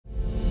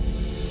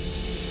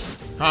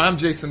Hi, I'm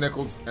Jason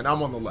Nichols, and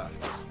I'm on the left.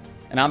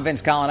 And I'm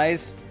Vince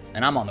Colonnese,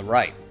 and I'm on the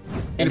right.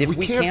 And if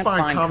we can't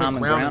find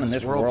common ground in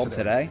this world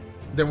today,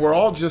 then we're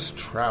all just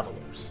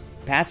travelers.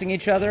 Passing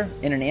each other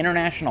in an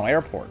international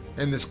airport.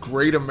 In this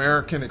great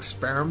American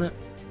experiment,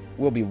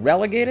 we'll be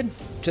relegated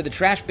to the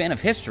trash bin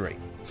of history.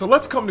 So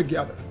let's come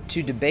together.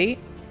 To debate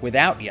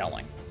without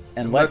yelling.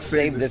 And let's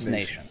save this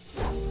nation.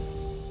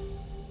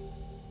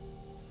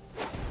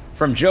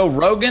 From Joe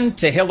Rogan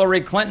to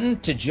Hillary Clinton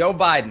to Joe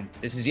Biden,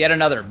 this is yet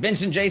another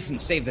Vince and Jason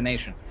Save the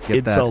Nation.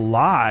 It's a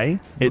lie.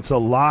 It's a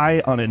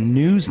lie on a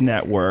news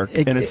network,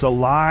 and it's a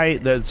lie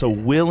that's a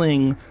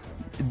willing.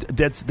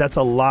 That's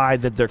a lie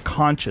that they're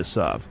conscious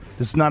of.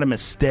 This is not a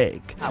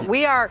mistake.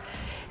 We are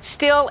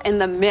still in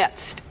the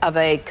midst of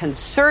a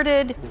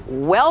concerted,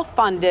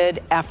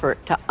 well-funded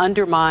effort to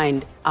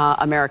undermine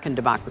American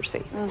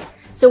democracy.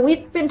 So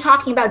we've been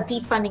talking about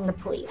defunding the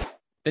police.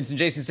 Vince and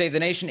Jason Save the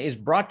Nation is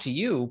brought to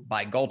you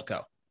by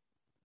Goldco.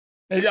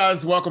 Hey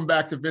guys, welcome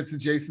back to Vince and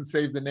Jason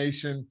Save the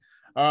Nation.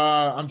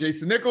 I'm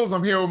Jason Nichols.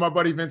 I'm here with my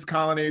buddy Vince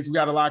Colonnese. We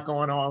got a lot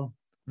going on.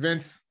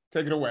 Vince,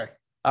 take it away.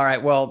 All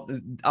right. Well,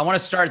 I want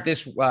to start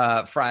this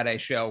Friday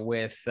show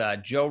with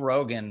Joe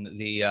Rogan,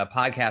 the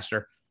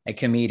podcaster, a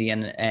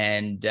comedian,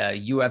 and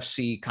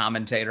UFC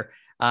commentator.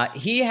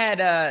 He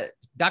had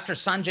Dr.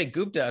 Sanjay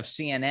Gupta of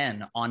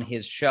CNN on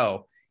his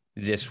show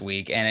this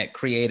week, and it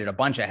created a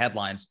bunch of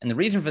headlines. And the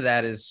reason for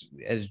that is,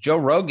 as Joe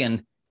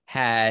Rogan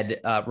had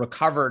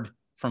recovered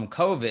from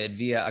COVID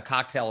via a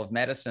cocktail of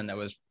medicine that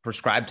was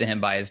prescribed to him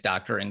by his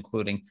doctor,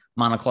 including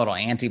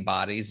monoclonal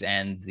antibodies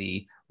and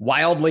the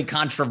wildly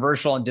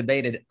controversial and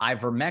debated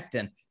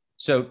ivermectin.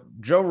 So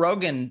Joe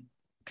Rogan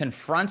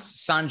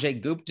confronts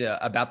Sanjay Gupta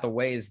about the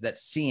ways that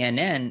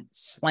CNN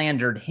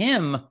slandered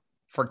him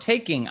for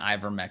taking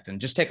ivermectin.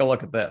 Just take a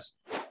look at this.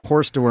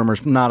 Horse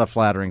dewormer's not a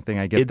flattering thing.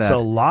 I get that. It's a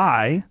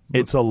lie.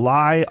 It's a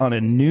lie on a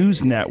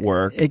news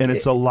network, and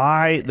it's a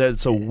lie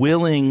that's a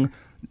willing.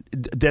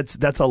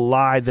 That's a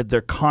lie that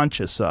they're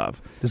conscious of.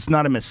 This is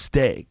not a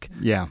mistake.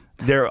 Yeah.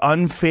 They're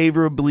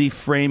unfavorably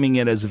framing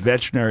it as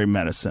veterinary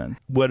medicine.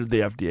 What did the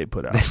FDA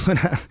put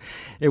out?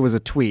 It was a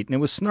tweet, and it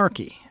was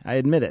snarky. I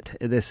admit it.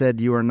 They said,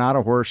 "You are not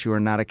a horse. You are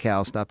not a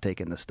cow. Stop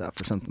taking this stuff,"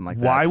 or something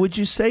like that. Why would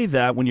you say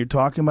that when you're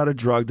talking about a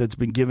drug that's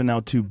been given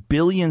out to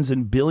billions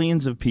and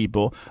billions of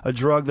people, a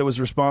drug that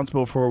was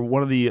responsible for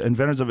one of the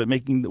inventors of it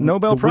making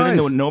Nobel Prize.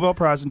 winning the Nobel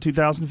Prize in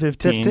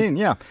 2015?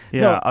 Yeah.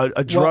 Yeah, no,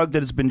 a drug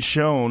that has been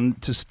shown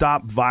to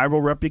stop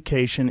viral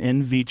replication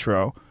in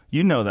vitro.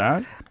 You know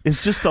that.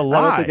 It's just a lie.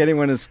 I don't think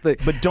anyone is...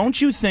 But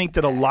don't you think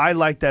that a lie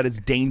like that is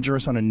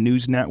dangerous on a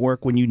news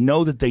network when you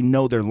know that they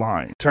know they're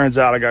lying? Turns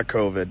out I got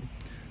COVID.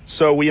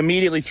 So we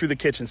immediately threw the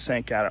kitchen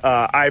sink at it.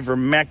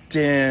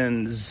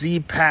 Ivermectin,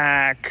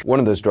 Z-Pak. One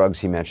of those drugs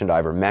he mentioned,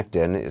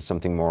 ivermectin, is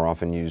something more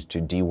often used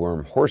to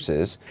deworm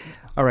horses.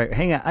 All right,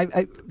 hang on.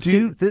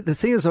 The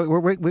thing is,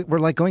 we're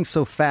like going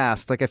so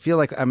fast. Like I feel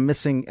like I'm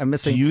missing.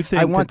 Do you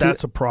think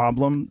that's a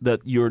problem,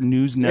 that your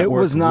news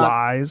network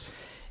lies?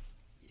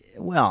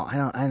 Well,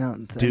 I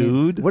don't.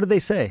 Dude. What did they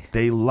say?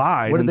 They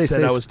lied and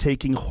said say? I was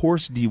taking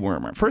horse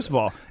dewormer. First of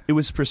all, it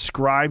was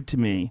prescribed to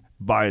me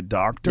by a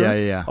doctor.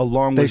 Yeah.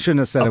 Along they with shouldn't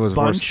have said a it was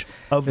bunch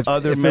of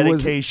other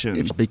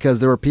medications. Because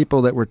there were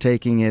people that were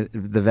taking it,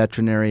 the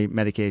veterinary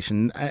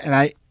medication,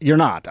 and you're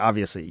not,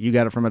 obviously. You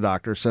got it from a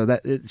doctor, so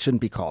that it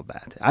shouldn't be called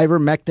that.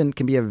 Ivermectin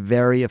can be a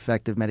very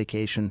effective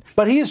medication.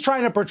 But he's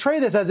trying to portray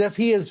this as if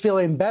he is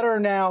feeling better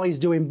now, he's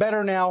doing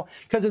better now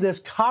because of this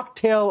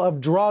cocktail of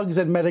drugs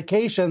and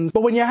medications.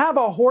 But when you have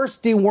a horse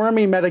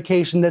deworming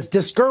medication that's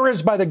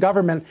discouraged by the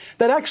government,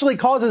 that actually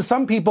causes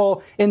some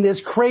people in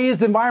this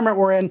crazed environment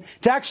we're in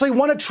to actually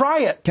want to try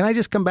it. Can I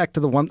just come back to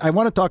the one I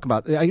want to talk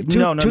about? Two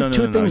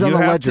things on you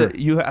the ledger.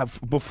 You have,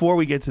 before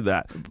we get to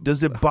that,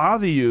 does it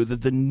bother you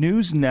that the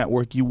news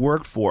network you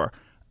work for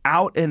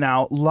out and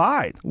out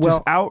lied?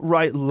 Just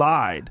outright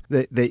lied.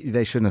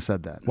 They shouldn't have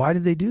said that. Why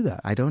did they do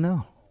that? I don't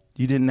know.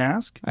 You didn't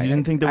ask? You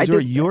didn't think that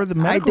was you're the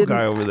medical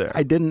guy over there.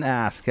 I didn't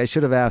ask. I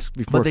should have asked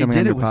before coming on But they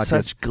did your it with podcast.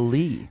 such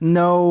glee.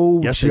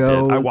 No, yes,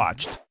 Joe. they did. I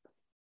watched.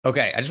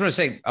 Okay, I just want to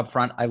say up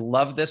front, I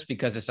love this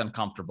because it's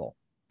uncomfortable.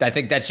 I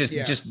think that's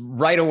just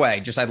right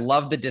away. I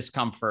love the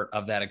discomfort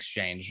of that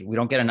exchange. We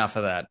don't get enough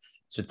of that.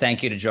 So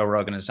thank you to Joe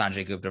Rogan and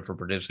Sanjay Gupta for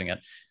producing it.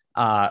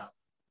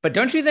 But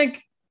don't you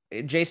think,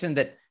 Jason,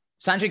 that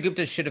Sanjay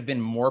Gupta should have been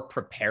more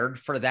prepared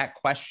for that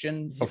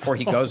question before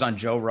he goes on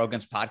Joe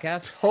Rogan's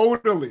podcast?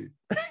 Totally.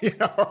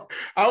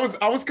 I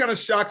was kind of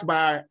shocked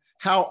by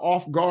how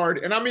off guard,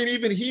 and I mean,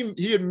 even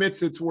he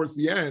admits it towards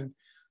the end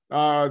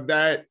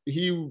that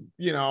he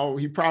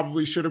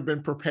probably should have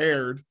been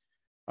prepared.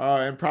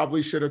 And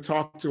probably should have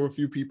talked to a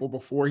few people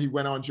before he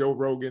went on Joe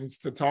Rogan's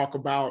to talk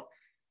about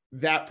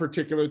that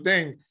particular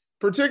thing.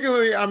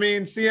 Particularly, I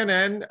mean,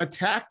 CNN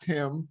attacked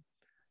him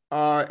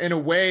in a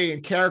way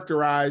and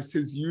characterized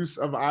his use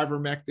of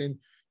ivermectin.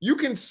 You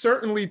can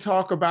certainly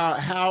talk about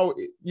how,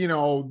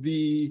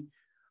 the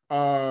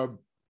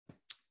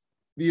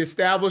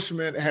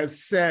establishment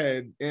has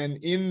said, and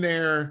in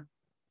their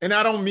and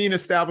I don't mean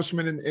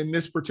establishment in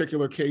this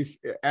particular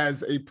case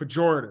as a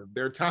pejorative.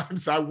 There are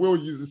times I will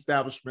use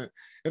establishment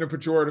in a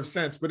pejorative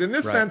sense, but in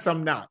this sense,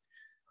 I'm not.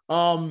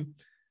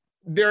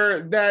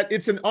 That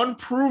it's an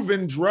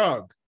unproven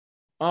drug.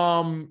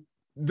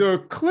 The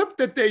clip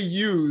that they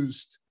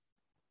used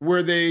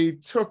where they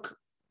took,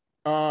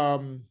 I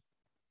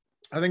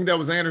think that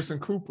was Anderson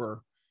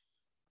Cooper,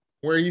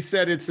 where he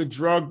said it's a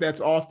drug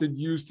that's often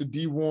used to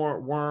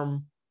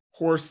deworm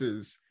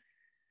horses.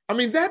 I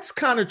mean, that's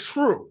kind of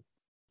true.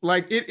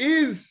 Like, it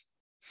is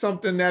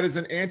something that is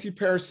an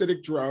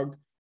anti-parasitic drug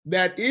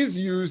that is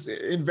used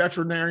in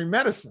veterinary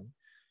medicine,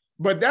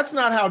 but that's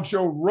not how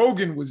Joe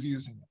Rogan was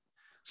using it.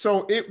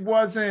 So it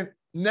wasn't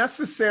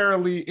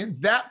necessarily in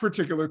that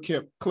particular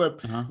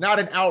clip, not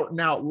an out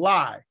and out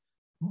lie,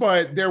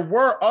 but there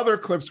were other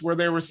clips where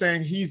they were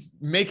saying he's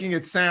making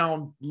it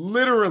sound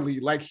literally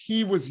like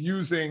he was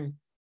using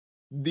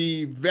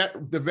the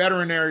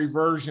veterinary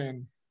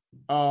version,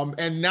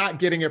 and not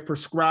getting it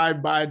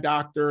prescribed by a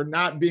doctor,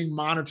 not being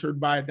monitored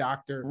by a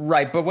doctor.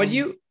 Right. But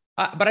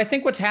but I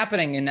think what's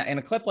happening in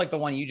a clip like the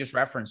one you just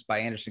referenced by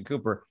Anderson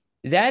Cooper,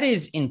 that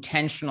is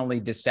intentionally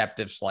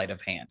deceptive sleight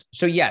of hand.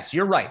 So yes,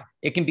 you're right.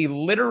 It can be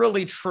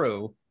literally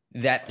true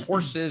that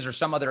horses or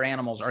some other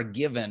animals are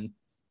given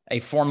a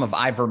form of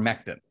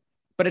ivermectin,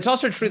 but it's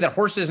also true that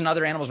horses and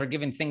other animals are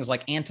given things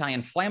like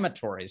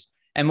anti-inflammatories.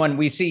 And when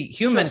we see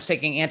humans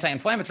taking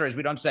anti-inflammatories,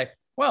 we don't say,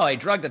 well, a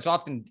drug that's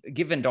often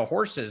given to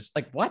horses,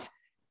 like what?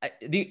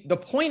 The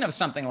point of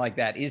something like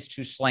that is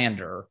to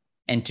slander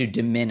and to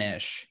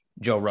diminish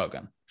Joe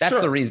Rogan. That's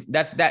the reason.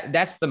 That's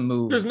the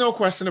move. There's no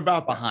question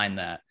about behind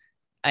that.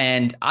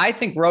 And I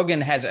think Rogan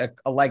has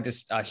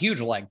a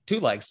huge leg, 2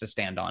 legs to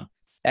stand on,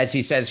 as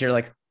he says here,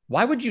 like,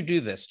 why would you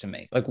do this to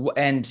me? Like,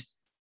 and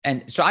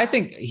so I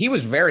think he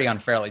was very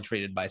unfairly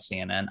treated by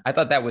CNN. I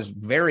thought that was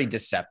very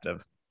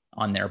deceptive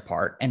on their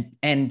part.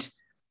 And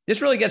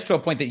this really gets to a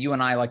point that you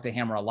and I like to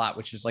hammer a lot,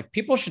 which is like,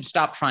 people should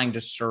stop trying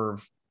to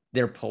serve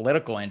their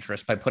political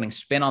interest by putting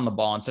spin on the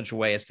ball in such a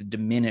way as to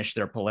diminish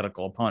their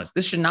political opponents.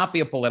 This should not be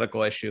a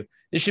political issue.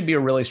 This should be a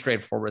really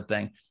straightforward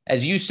thing.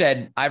 As you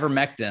said,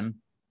 ivermectin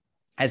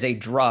as a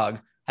drug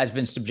has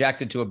been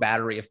subjected to a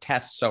battery of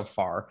tests so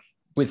far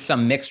with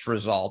some mixed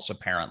results,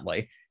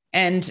 apparently.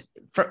 And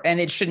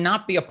it should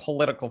not be a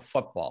political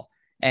football.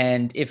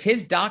 And if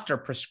his doctor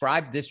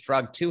prescribed this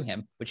drug to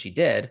him, which he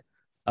did,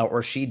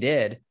 or she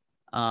did,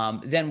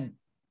 then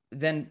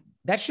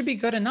that should be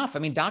good enough. I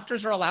mean,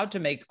 doctors are allowed to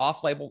make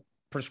off-label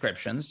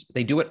prescriptions.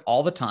 They do it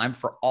all the time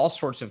for all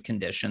sorts of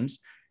conditions.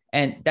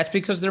 And that's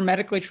because they're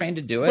medically trained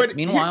to do it. But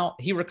meanwhile,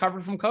 he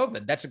recovered from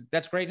COVID.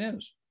 That's great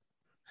news.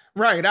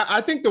 Right.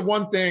 I think the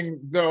one thing,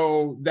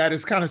 though, that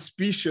is kind of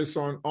specious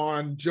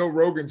on Joe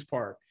Rogan's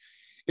part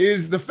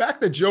is the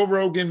fact that Joe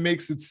Rogan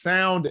makes it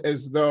sound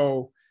as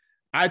though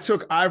I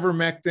took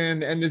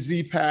ivermectin and the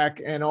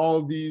Z-Pak and all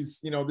of these,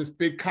 this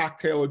big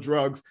cocktail of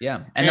drugs.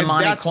 Yeah. And the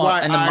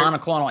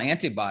monoclonal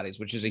antibodies,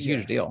 which is a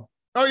huge deal.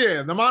 Oh,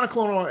 yeah. The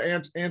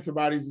monoclonal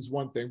antibodies is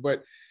one thing,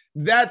 but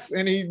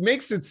and he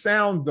makes it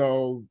sound,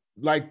 though,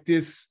 like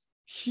this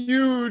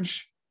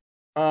huge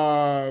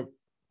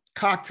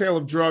cocktail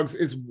of drugs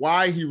is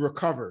why he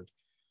recovered,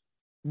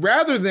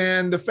 rather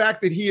than the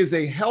fact that he is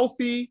a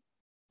healthy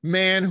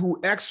man who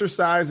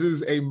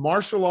exercises, a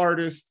martial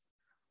artist,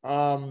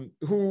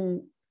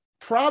 who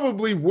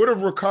probably would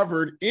have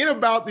recovered in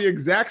about the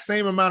exact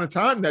same amount of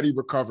time that he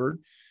recovered,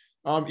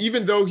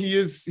 even though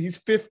he's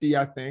 50,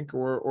 I think,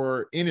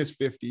 or in his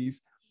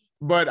 50s.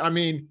 But I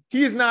mean,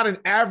 he is not an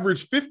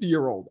average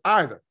 50-year-old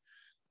either.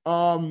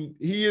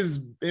 He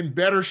is in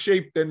better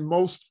shape than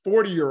most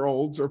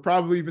 40-year-olds or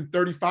probably even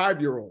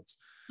 35-year-olds.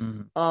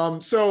 Mm-hmm.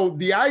 So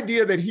the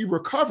idea that he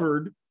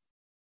recovered,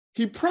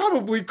 he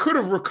probably could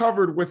have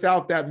recovered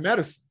without that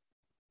medicine.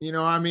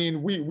 I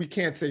mean, we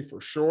can't say for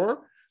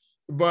sure,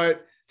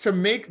 but to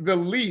make the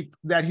leap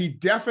that he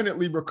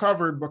definitely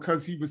recovered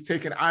because he was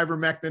taking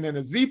ivermectin and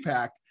a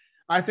Z-Pak,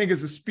 I think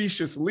is a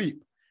specious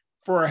leap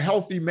for a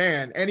healthy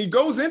man. And he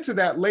goes into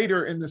that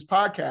later in this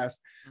podcast.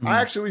 Mm-hmm.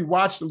 I actually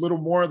watched a little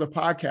more of the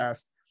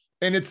podcast,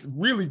 and it's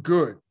really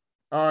good.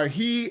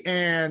 He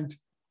and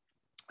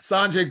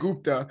Sanjay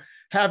Gupta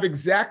have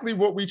exactly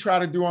what we try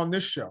to do on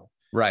this show.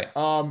 Right.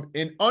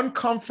 An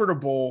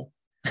uncomfortable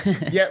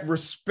yet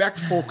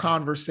respectful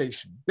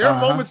conversation. There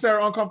are moments that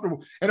are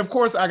uncomfortable. And of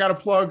course, I got to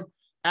plug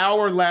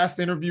our last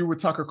interview with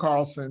Tucker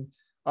Carlson,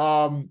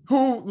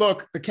 who,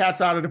 look, the cat's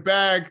out of the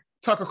bag.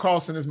 Tucker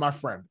Carlson is my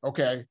friend.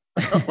 Okay.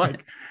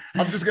 Like,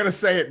 I'm just going to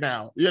say it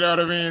now. You know what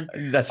I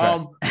mean? That's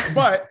right.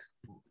 But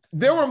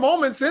there were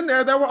moments in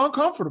there that were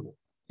uncomfortable.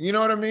 You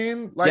know what I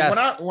mean? Like,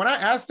 yes. when I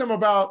asked him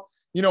about,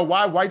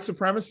 why white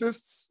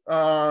supremacists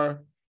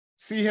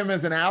see him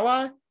as an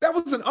ally, that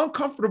was an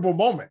uncomfortable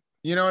moment.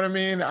 You know what I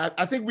mean?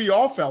 I think we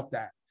all felt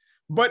that,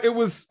 but it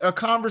was a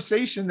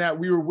conversation that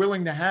we were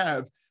willing to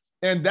have.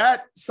 And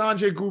that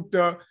Sanjay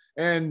Gupta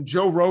and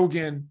Joe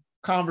Rogan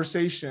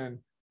conversation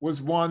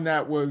was one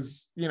that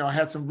was,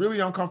 had some really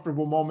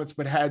uncomfortable moments,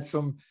 but had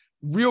some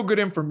real good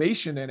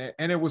information in it,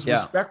 and it was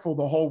respectful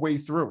the whole way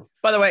through.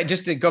 By the way,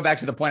 just to go back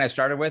to the point I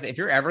started with, if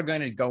you're ever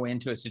going to go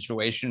into a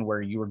situation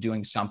where you are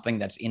doing something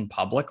that's in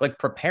public, like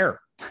prepare.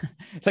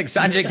 It's like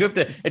Sanjay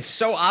Gupta. It's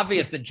so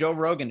obvious that Joe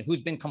Rogan,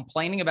 who's been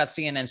complaining about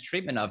CNN's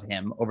treatment of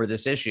him over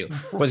this issue,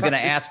 was going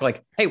to ask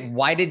like, hey,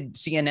 why did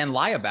CNN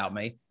lie about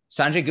me?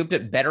 Sanjay Gupta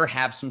better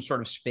have some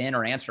sort of spin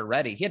or answer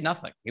ready. He had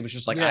nothing. He was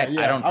just like, I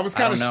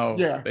don't know.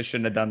 They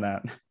shouldn't have done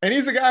that. And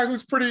he's a guy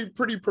who's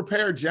pretty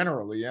prepared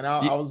generally. And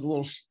I was a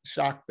little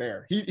shocked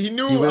there. He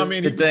knew,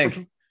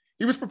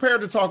 he was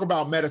prepared to talk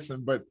about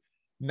medicine, but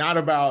not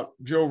about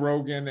Joe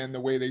Rogan and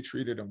the way they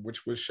treated him,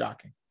 which was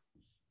shocking.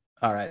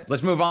 All right,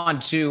 let's move on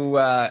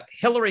to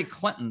Hillary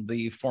Clinton,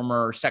 the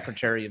former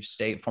Secretary of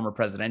State, former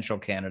presidential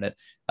candidate,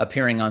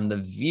 appearing on The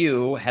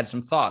View, had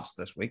some thoughts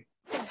this week.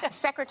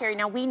 Secretary,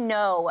 now we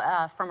know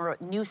from a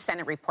new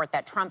Senate report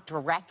that Trump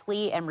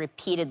directly and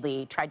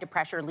repeatedly tried to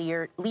pressure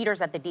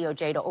leaders at the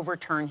DOJ to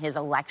overturn his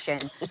election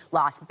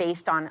loss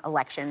based on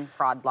election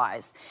fraud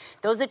lies.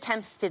 Those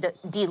attempts to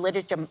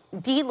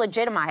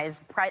delegitimize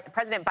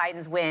President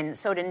Biden's win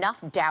sowed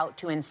enough doubt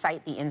to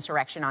incite the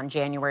insurrection on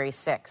January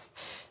 6th.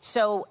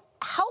 So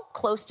how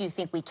close do you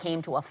think we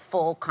came to a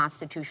full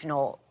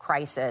constitutional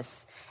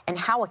crisis, and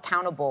how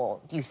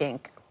accountable do you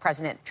think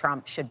President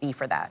Trump should be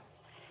for that?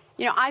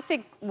 You know, I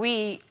think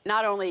we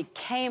not only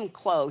came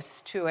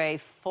close to a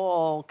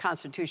full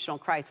constitutional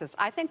crisis,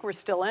 I think we're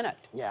still in it.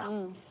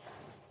 Yeah.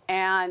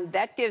 And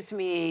that gives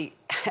me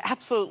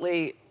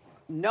absolutely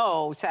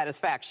no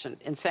satisfaction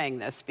in saying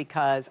this,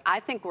 because I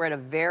think we're at a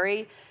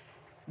very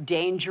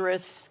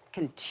dangerous,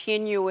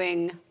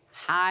 continuing,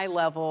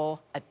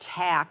 high-level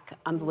attack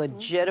on the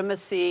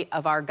legitimacy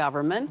of our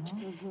government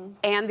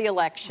and the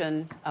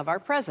election of our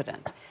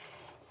president.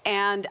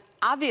 And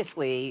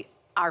obviously,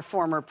 our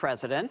former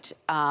president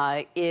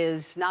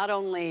is not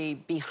only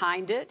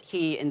behind it,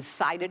 he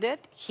incited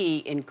it,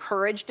 he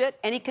encouraged it,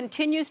 and he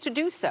continues to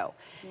do so.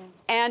 Yeah.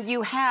 And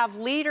you have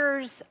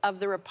leaders of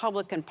the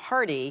Republican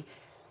Party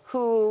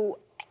who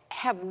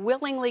have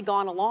willingly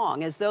gone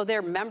along as though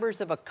they're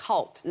members of a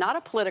cult, not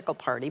a political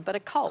party, but a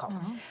cult.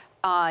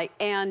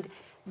 And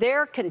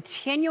their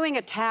continuing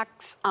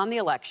attacks on the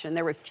election,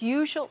 their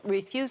refusal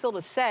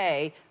to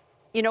say,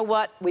 you know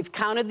what, we've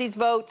counted these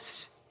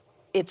votes,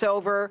 it's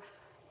over,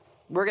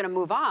 we're going to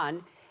move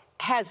on,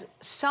 has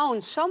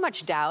sown so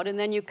much doubt. And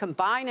then you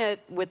combine it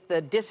with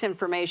the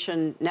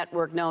disinformation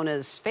network known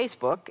as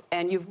Facebook,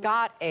 and you've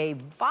got a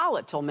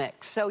volatile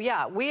mix. So,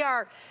 yeah, we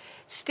are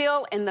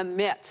still in the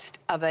midst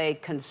of a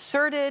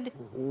concerted,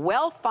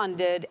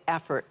 well-funded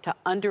effort to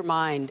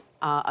undermine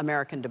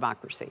American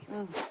democracy.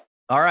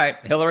 All right,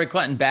 Hillary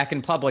Clinton back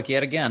in public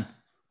yet again.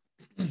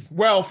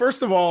 Well,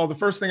 first of all, the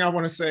first thing I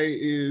want to say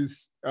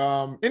is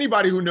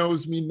anybody who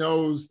knows me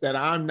knows that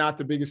I'm not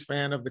the biggest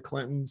fan of the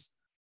Clintons.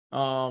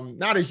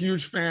 Not a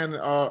huge fan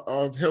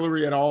of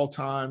Hillary at all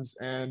times.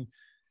 And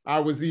I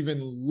was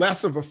even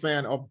less of a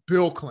fan of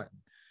Bill Clinton.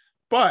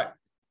 But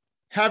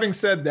having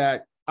said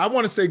that, I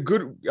want to say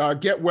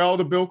get well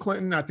to Bill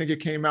Clinton. I think it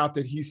came out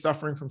that he's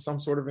suffering from some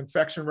sort of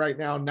infection right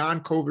now,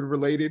 non-COVID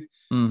related.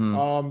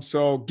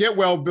 So get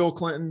well, Bill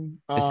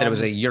Clinton. They said it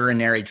was a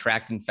urinary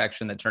tract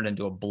infection that turned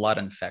into a blood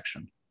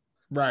infection.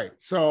 Right.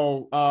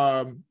 So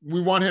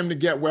we want him to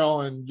get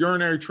well, and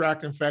urinary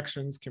tract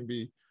infections can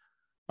be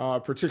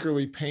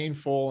particularly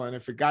painful. And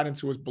if it got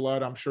into his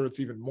blood, I'm sure it's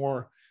even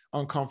more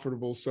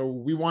uncomfortable. So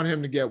we want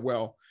him to get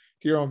well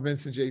here on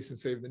Vince and Jason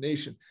Save the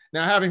Nation.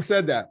 Now, having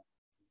said that,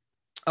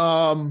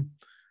 I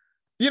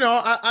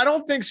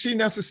don't think she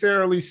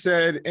necessarily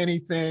said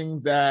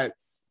anything that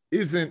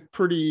isn't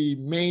pretty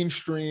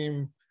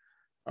mainstream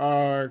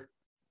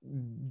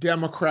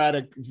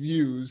Democratic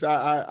views.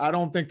 I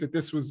don't think that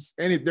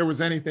there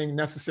was anything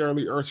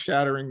necessarily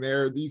earth-shattering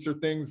there. These are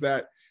things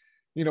that,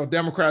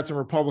 Democrats and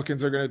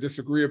Republicans are going to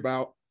disagree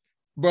about.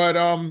 But,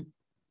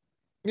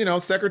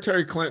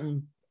 Secretary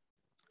Clinton,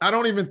 I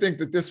don't even think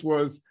that this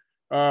was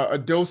a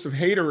dose of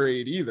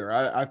haterade either.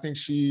 I think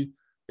she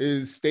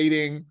is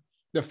stating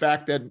the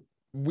fact that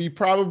we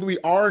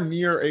probably are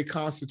near a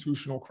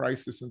constitutional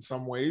crisis in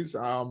some ways,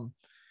 and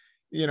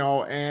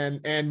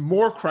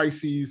more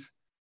crises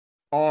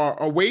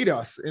await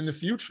us in the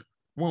future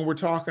when we're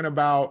talking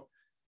about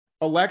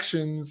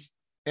elections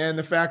and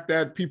the fact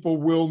that people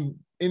will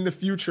in the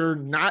future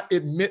not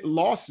admit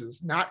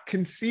losses, not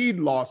concede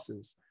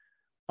losses,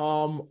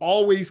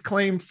 always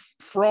claim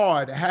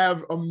fraud,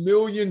 have a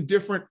million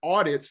different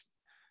audits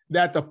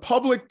that the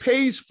public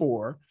pays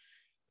for,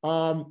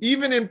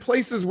 even in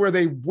places where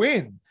they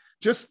win,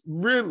 just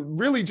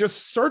really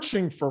just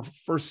searching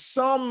for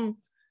some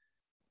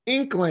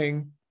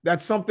inkling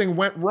that something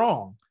went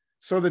wrong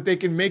so that they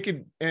can make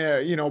it,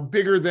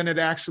 bigger than it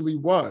actually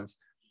was.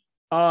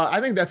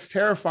 I think that's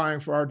terrifying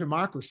for our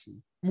democracy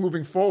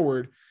moving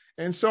forward.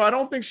 And so I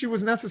don't think she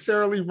was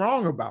necessarily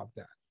wrong about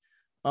that.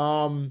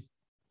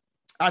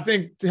 I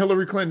think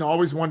Hillary Clinton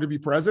always wanted to be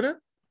president.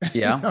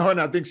 Yeah.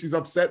 And I think she's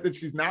upset that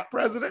she's not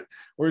president,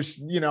 or,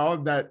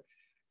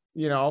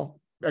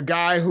 a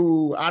guy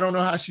who I don't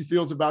know how she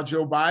feels about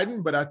Joe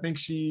Biden, but I think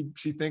she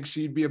thinks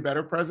she'd be a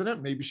better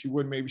president. Maybe she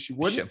would, maybe she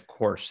wouldn't. Of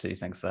course, she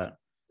thinks that.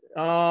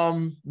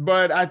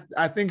 But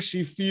I think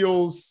she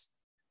feels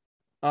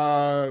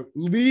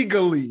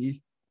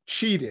legally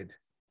cheated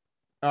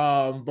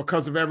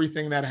because of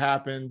everything that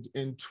happened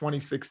in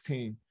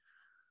 2016.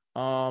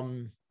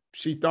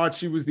 She thought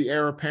she was the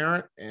heir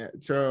apparent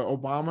to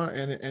Obama,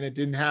 and it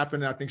didn't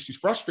happen. I think she's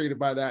frustrated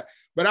by that.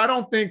 But I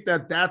don't think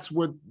that that's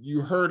what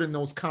you heard in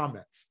those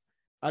comments.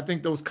 I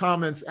think those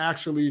comments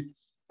actually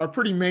are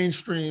pretty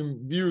mainstream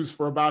views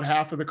for about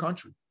half of the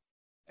country.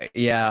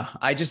 Yeah,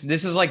 this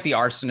is like the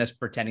arsonist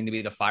pretending to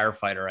be the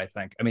firefighter, I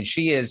think. I mean,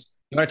 you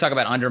want to talk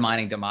about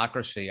undermining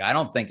democracy. I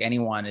don't think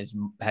anyone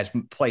has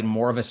played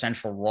more of a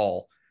central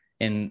role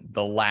in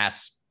the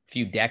last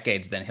few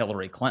decades than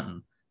Hillary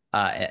Clinton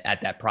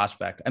at that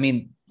prospect. I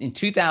mean, in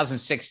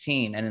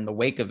 2016 and in the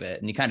wake of it,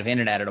 and you kind of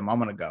hinted at it a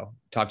moment ago,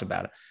 talked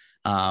about it.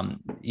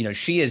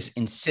 She has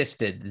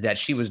insisted that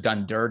she was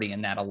done dirty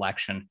in that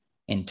election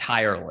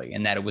entirely,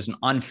 and that it was an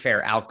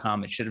unfair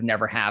outcome. It should have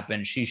never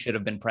happened. She should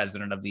have been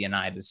president of the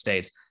United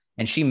States.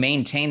 And she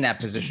maintained that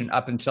position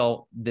up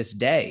until this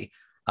day.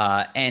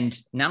 And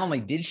not only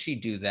did she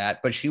do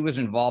that, but she was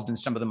involved in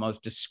some of the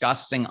most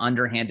disgusting,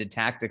 underhanded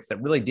tactics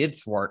that really did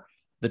thwart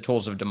the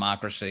tools of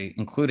democracy,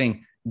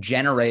 including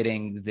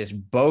generating this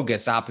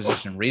bogus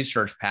opposition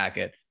research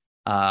packet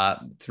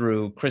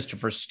through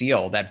Christopher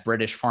Steele, that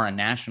British foreign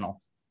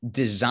national,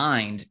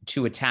 designed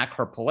to attack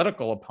her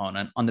political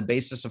opponent on the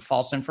basis of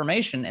false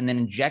information and then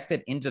inject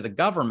it into the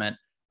government,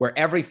 where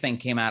everything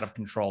came out of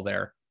control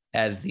there,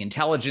 as the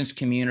intelligence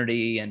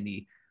community and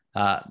the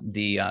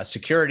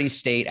security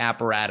state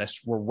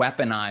apparatus were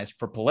weaponized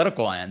for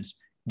political ends.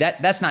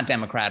 That's not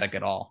democratic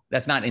at all.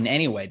 That's not in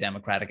any way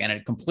democratic, and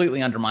it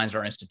completely undermines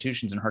our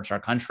institutions and hurts our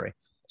country.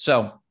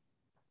 So,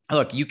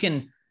 look,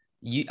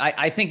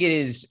 I think it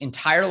is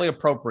entirely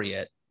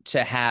appropriate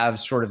to have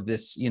sort of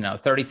this,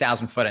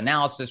 30,000 foot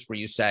analysis where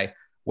you say,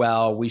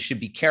 well, we should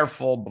be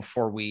careful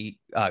before we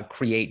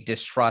create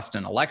distrust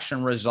in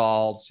election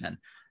results,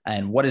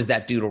 and what does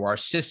that do to our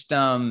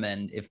system?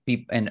 And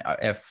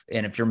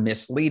if you're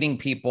misleading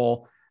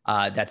people,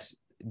 that's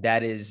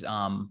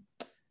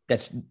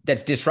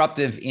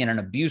disruptive in an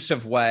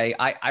abusive way.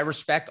 I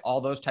respect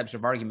all those types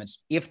of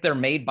arguments if they're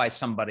made by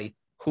somebody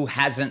who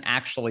hasn't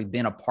actually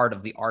been a part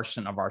of the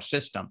arson of our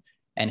system.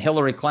 And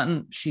Hillary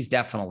Clinton, she's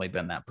definitely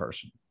been that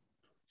person.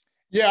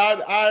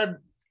 Yeah,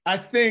 I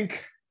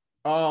think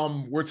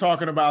we're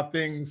talking about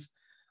things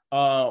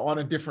on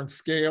a different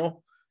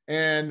scale.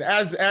 And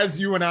as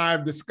you and I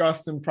have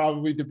discussed and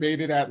probably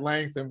debated at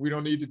length, and we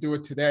don't need to do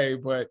it today,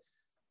 but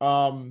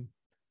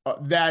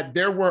that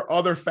there were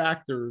other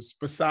factors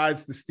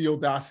besides the Steele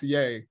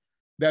dossier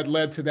that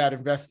led to that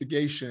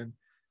investigation.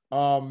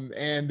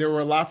 And there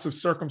were lots of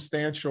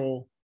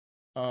circumstantial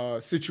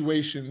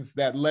situations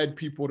that led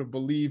people to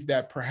believe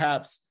that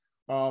perhaps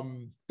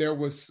there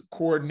was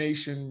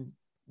coordination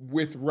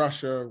with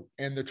Russia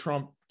and the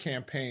Trump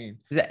campaign.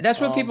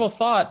 That's what people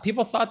thought.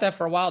 People thought that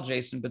for a while,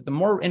 Jason, but the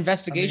more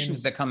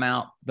investigations that come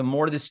out, the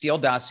more the Steele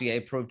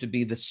dossier proved to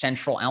be the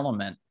central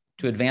element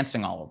to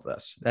advancing all of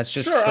this. That's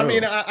just sure. True. I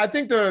mean, I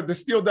think the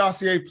Steele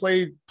dossier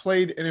played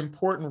an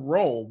important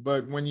role,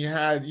 but when you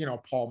had,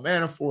 Paul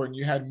Manafort, and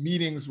you had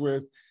meetings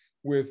with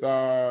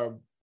what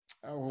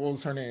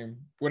was her name?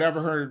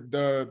 Whatever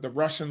the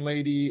Russian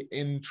lady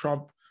in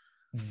Trump.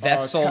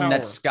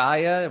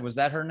 Veselnitskaya, was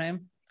that her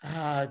name?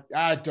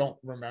 I don't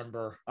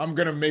remember. I'm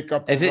gonna make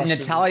up. Is it Russian...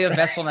 Natalia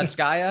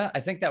Veselnitskaya? I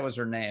think that was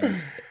her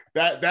name.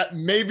 that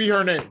may be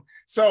her name.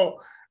 So,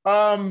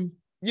 with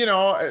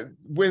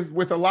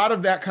a lot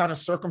of that kind of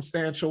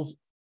circumstantial,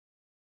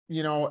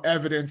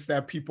 evidence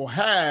that people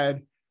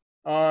had,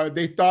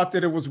 they thought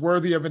that it was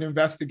worthy of an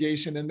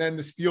investigation, and then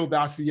the Steele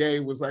dossier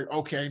was like,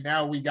 okay,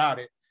 now we got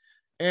it.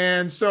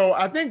 And so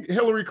I think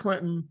Hillary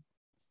Clinton,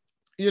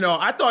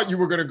 I thought you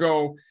were going to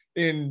go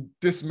in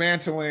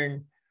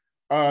dismantling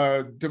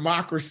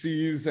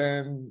democracies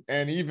and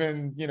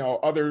even,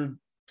 other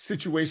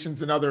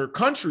situations in other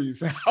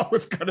countries. I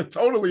was going to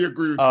totally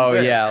agree with you. Oh,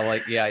 there.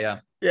 yeah.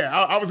 Yeah,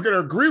 I was going to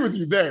agree with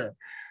you there.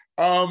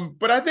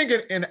 But I think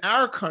in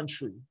our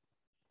country,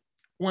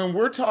 when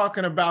we're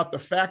talking about the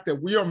fact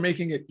that we are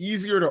making it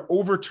easier to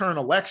overturn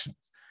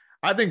elections,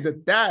 I think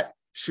that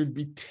should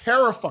be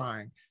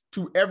terrifying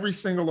to every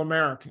single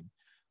American.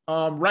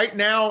 Right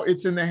now,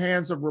 it's in the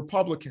hands of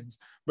Republicans,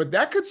 but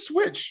that could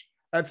switch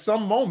at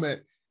some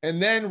moment.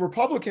 And then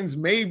Republicans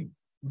may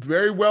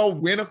very well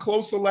win a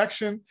close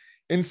election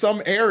in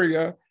some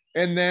area.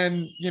 And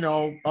then,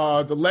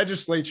 the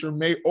legislature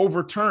may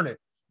overturn it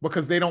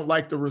because they don't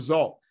like the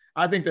result.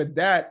 I think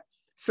that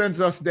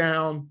sends us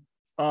down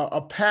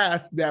a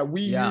path that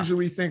we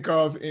usually think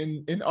of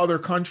in other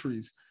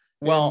countries.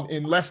 Well,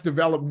 in less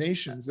developed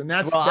nations, and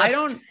that's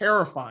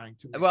terrifying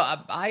to me.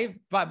 Well,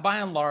 by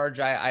and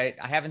large, I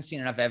haven't seen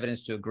enough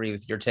evidence to agree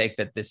with your take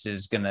that this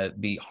is going to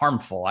be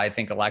harmful. I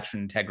think election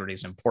integrity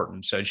is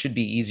important, so it should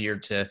be easier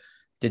to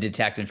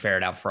detect and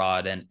ferret out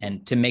fraud,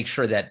 and to make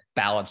sure that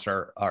ballots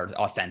are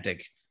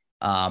authentic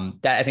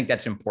That I think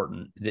that's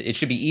important. It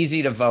should be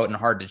easy to vote and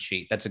hard to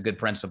cheat. That's a good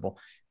principle.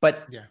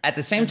 But at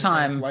the same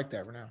time, like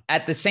that right now.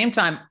 At the same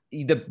time,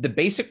 the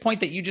basic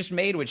point that you just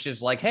made, which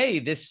is like, hey,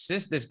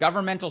 this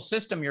governmental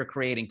system you're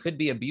creating could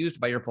be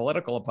abused by your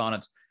political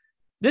opponents.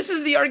 This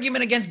is the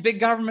argument against big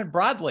government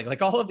broadly.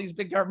 Like all of these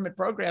big government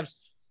programs,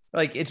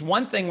 like it's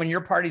one thing when your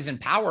party's in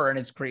power and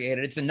it's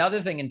created. It's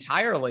another thing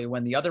entirely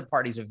when the other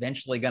party's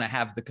eventually going to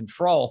have the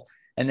control.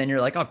 And then you're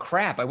like, oh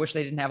crap, I wish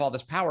they didn't have all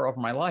this power over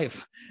my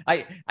life.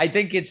 I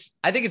think it's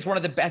one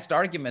of the best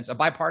arguments, a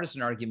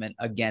bipartisan argument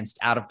against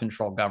out of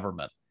control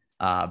government.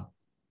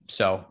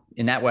 So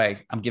in that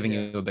way, I'm giving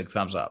you a big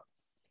thumbs up.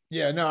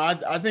 Yeah, no,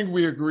 I think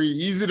we agree.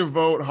 Easy to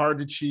vote, hard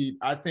to cheat.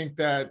 I think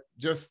that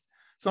just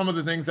some of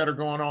the things that are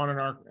going on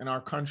in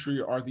our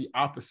country are the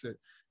opposite.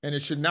 And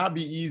it should not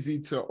be easy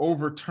to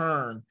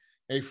overturn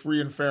a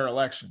free and fair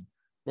election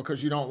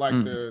because you don't like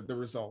the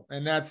result.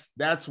 And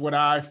that's what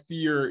I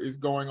fear is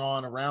going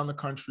on around the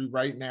country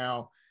right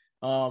now.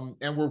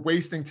 And we're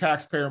wasting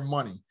taxpayer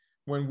money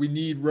when we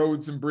need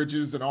roads and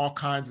bridges and all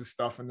kinds of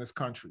stuff in this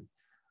country.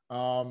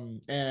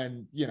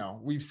 And, you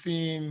know, we've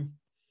seen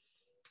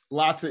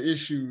lots of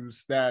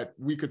issues that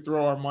we could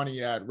throw our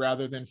money at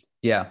rather than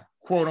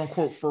quote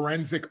unquote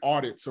forensic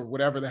audits or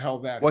whatever the hell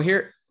that is. Well,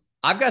 here,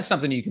 I've got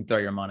something you can throw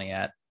your money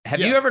at. Have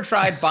you ever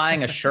tried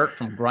buying a shirt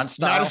from Grunt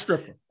Style? Not a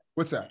stripper.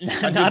 What's that?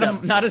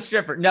 Not a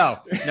stripper. No.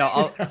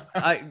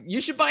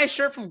 You should buy a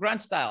shirt from Grunt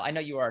Style. I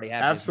know you already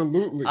have.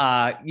 Absolutely.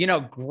 You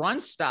know,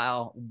 Grunt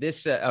Style,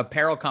 this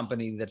apparel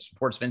company that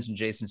supports Vince and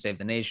Jason Save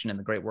the Nation and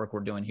the great work we're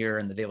doing here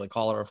in the Daily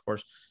Caller, of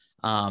course.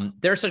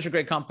 They're such a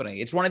great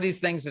company. It's one of these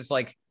things that's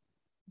like,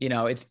 you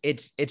know,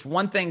 it's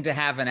one thing to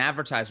have an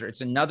advertiser.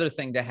 It's another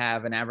thing to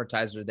have an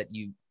advertiser that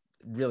you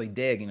really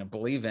dig and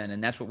believe in.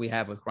 And that's what we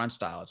have with Grunt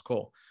Style. It's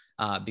cool.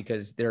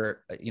 Because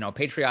they're, you know, a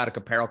patriotic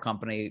apparel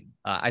company.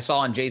 I saw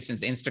on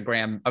Jason's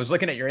Instagram, I was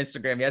looking at your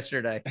Instagram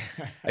yesterday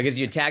because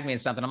you tagged me in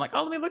something. I'm like,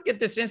 oh, let me look at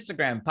this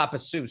Instagram, Papa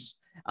Seuss.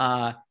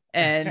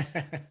 And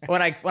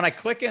when I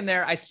click in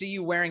there, I see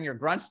you wearing your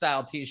Grunt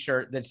Style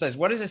t-shirt that says,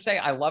 what does it say?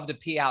 I love to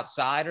pee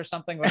outside or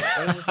something. What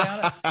does it say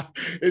on it?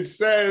 It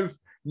says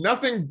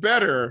nothing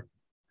better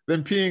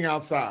than peeing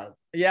outside.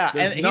 Yeah.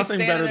 There's and nothing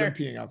better than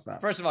peeing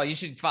outside. First of all, you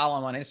should follow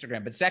him on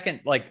Instagram. But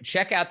second, like,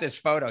 check out this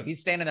photo. He's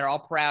standing there all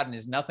proud and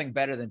is nothing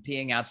better than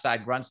peeing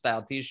outside Grunt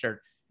Style t-shirt.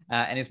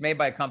 And it's made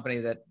by a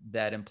company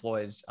that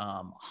employs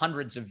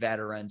hundreds of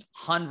veterans,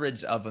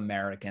 hundreds of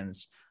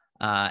Americans.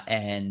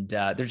 And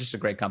they're just a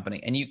great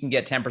company. And you can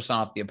get 10%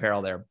 off the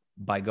apparel there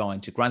by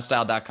going to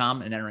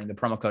gruntstyle.com and entering the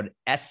promo code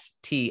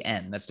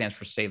STN. That stands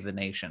for Save the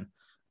Nation.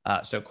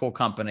 So cool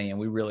company. And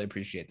we really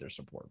appreciate their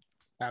support.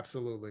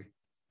 Absolutely.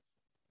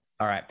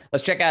 All right,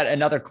 let's check out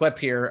another clip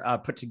here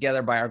put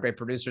together by our great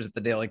producers at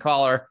the Daily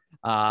Caller.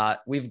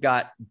 We've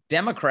got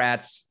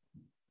Democrats.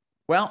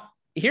 Well,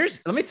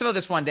 let me throw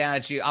this one down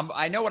at you.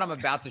 I know what I'm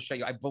about to show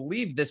you. I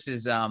believe this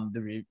is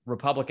the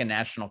Republican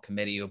National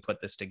Committee who put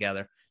this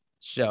together.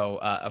 So,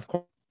 of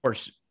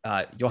course,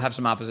 you'll have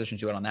some opposition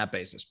to it on that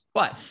basis.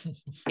 But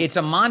it's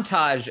a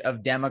montage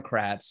of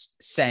Democrats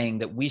saying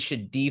that we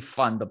should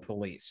defund the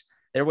police.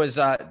 There was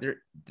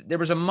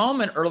a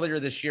moment earlier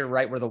this year,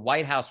 right, where the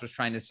White House was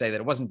trying to say that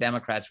it wasn't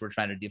Democrats who were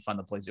trying to defund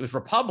the police. It was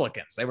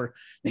Republicans.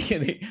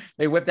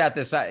 They whipped out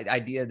this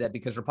idea that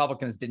because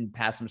Republicans didn't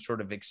pass some sort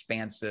of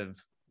expansive,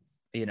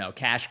 you know,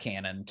 cash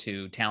cannon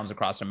to towns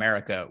across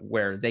America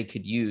where they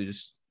could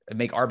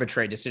make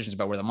arbitrary decisions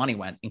about where the money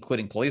went,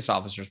 including police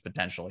officers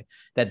potentially,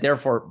 that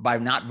therefore by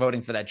not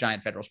voting for that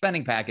giant federal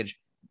spending package,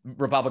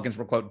 Republicans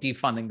were, quote,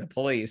 defunding the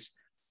police.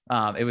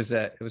 It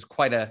was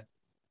quite a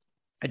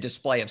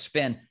display of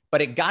spin, but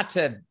it got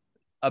to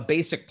a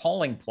basic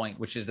polling point,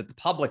 which is that the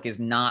public is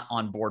not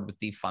on board with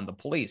defund the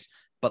police.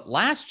 But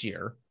last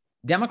year,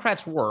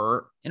 Democrats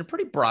were in a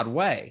pretty broad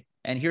way.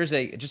 And here's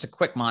just a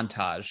quick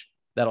montage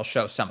that'll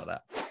show some of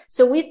that.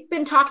 So we've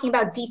been talking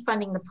about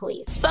defunding the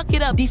police. Suck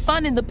it up.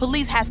 Defunding the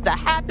police has to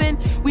happen.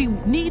 We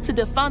need to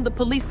defund the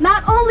police.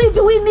 Not only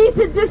do we need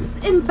to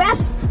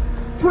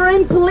disinvest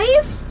in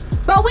police,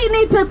 but we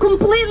need to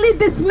completely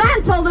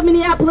dismantle the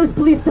Minneapolis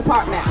Police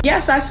Department.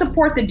 Yes, I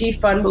support the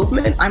defund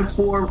movement. I'm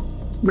for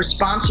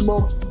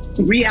responsible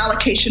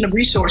reallocation of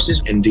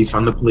resources. And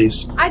defund the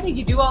police. I think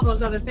you do all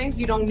those other things,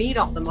 you don't need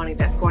all the money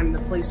that's going in the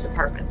police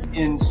departments.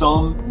 In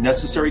some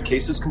necessary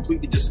cases,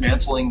 completely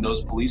dismantling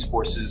those police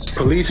forces.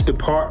 Police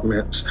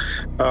departments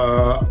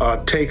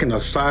are taking a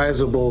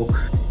sizable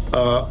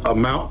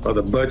amount of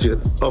the budget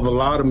of a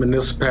lot of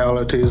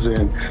municipalities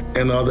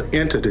and other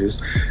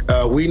entities.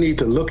 We need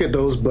to look at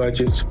those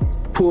budgets,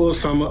 pull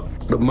some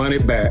of the money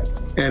back,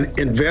 and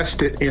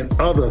invest it in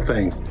other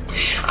things.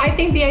 I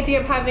think the idea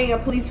of having a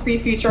police-free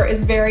future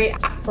is very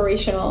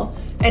aspirational,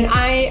 and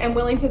I am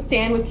willing to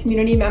stand with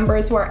community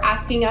members who are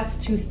asking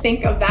us to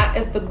think of that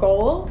as the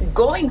goal.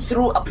 Going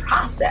through a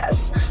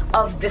process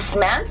of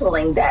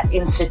dismantling that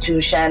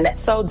institution.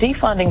 So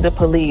defunding the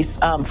police,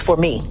 for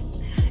me,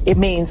 it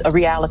means a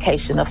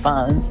reallocation of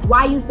funds.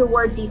 Why use the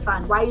word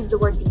defund? Why use the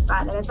word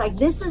defund? And it's like,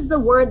 this is the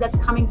word that's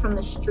coming from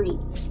the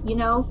streets, you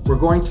know? We're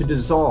going to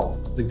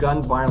dissolve the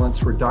gun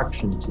violence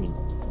reduction team,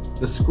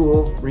 the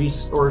school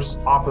resource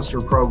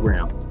officer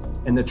program,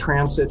 and the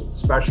transit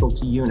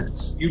specialty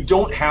units. You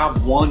don't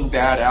have one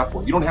bad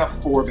apple. You don't have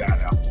 4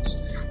 bad apples.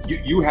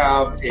 You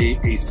have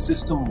a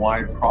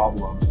system-wide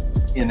problem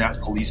in that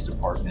police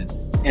department.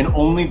 And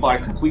only by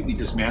completely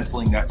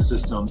dismantling that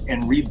system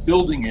and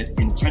rebuilding it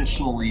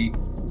intentionally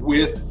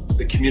with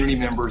the community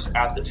members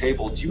at the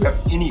table, do you have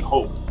any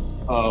hope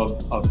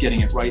of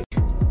getting it right?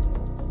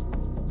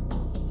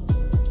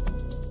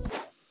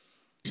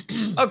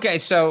 Okay,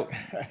 so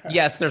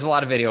yes, there's a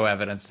lot of video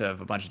evidence of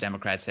a bunch of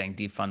Democrats saying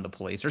defund the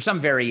police or some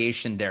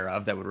variation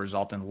thereof that would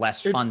result in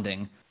less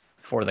funding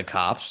for the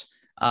cops.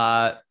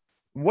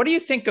 What do you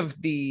think of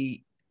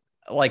the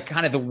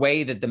kind of the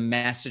way that the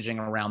messaging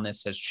around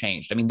this has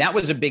changed? I mean, that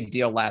was a big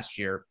deal last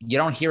year. You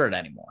don't hear it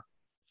anymore.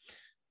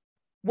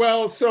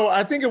 Well, so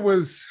I think it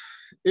was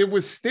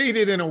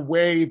stated in a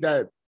way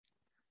that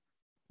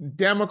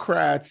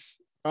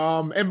Democrats,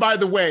 and by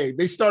the way,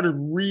 they started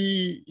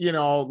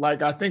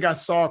I think I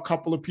saw a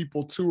couple of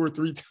people 2 or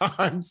 3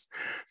 times.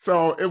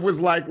 So it was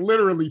like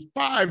literally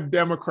 5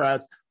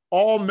 Democrats,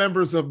 all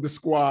members of the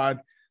squad.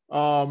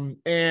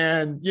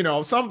 And,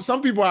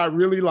 some people I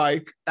really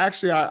like.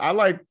 Actually, I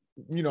like,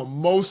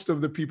 most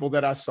of the people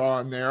that I saw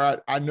in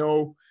there. I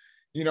know,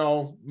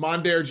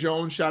 Mondaire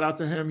Jones, shout out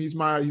to him. He's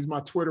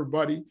my Twitter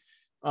buddy.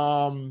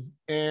 And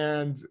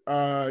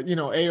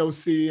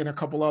AOC and a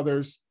couple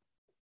others.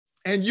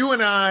 And you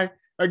and I,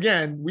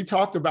 again, we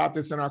talked about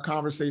this in our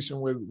conversation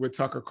with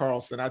Tucker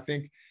Carlson. I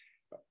think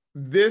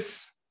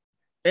this,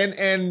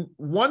 and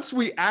once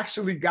we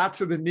actually got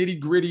to the nitty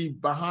gritty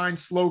behind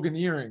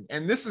sloganeering,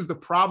 and this is the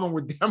problem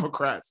with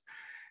Democrats,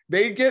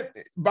 they get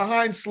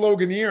behind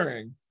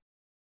sloganeering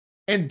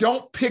and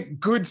don't pick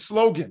good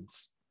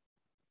slogans.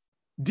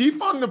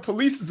 Defund the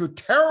police is a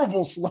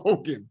terrible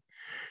slogan.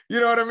 You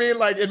know what I mean?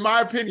 Like, in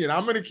my opinion,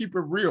 I'm going to keep it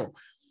real.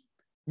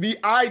 The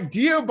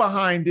idea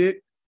behind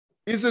it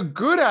is a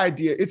good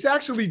idea. It's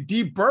actually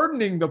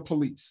deburdening the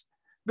police.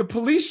 The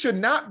police should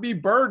not be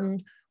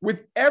burdened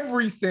with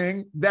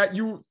everything that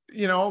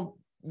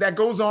that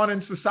goes on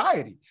in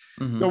society.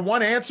 Mm-hmm. The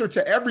one answer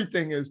to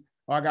everything is,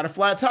 I got a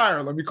flat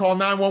tire, let me call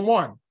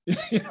 911.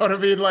 You know what I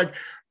mean? Like,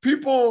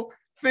 people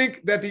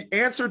think that the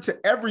answer to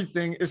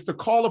everything is to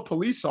call a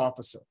police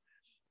officer.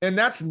 And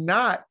that's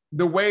not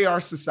the way our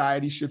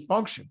society should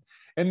function.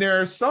 And there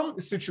are some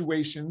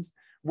situations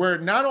where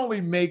it not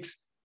only makes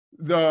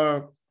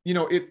it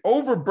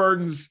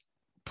overburdens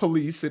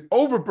police, it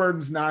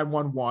overburdens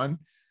 911,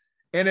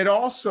 and it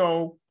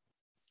also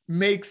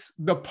makes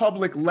the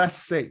public less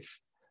safe.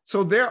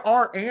 So there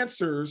are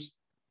answers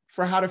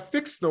for how to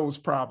fix those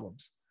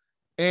problems.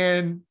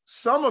 And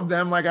some of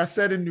them, like I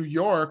said, in New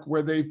York,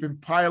 where they've been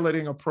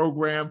piloting a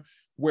program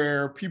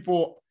where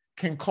people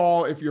can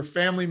call if your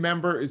family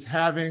member is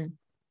having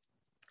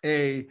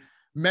a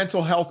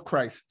mental health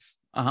crisis.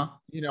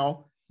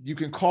 You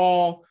can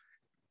call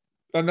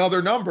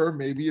another number,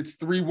 maybe it's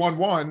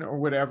 311 or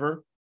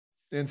whatever,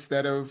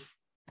 instead of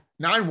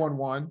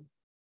 911.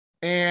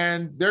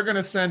 And they're going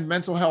to send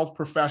mental health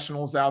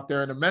professionals out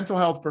there, and a mental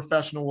health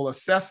professional will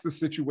assess the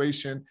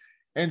situation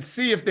and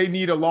see if they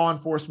need a law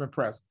enforcement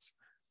presence.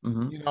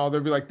 Mm-hmm.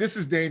 They'll be like, this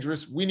is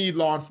dangerous. We need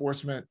law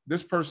enforcement.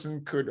 This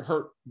person could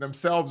hurt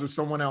themselves or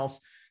someone else,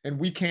 and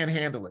we can't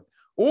handle it.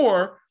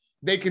 Or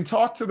they can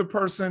talk to the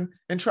person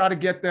and try to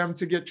get them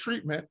to get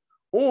treatment,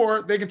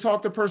 or they can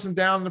talk the person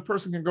down and the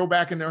person can go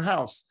back in their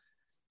house.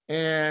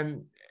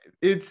 And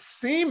it's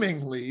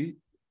seemingly,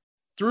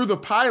 through the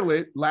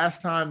pilot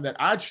last time that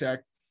I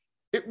checked,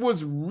 it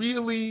was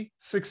really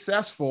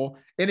successful,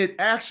 and it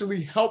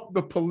actually helped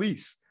the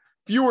police.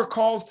 Fewer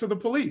calls to the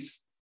police,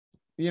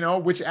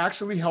 which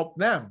actually helped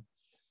them.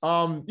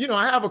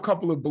 I have a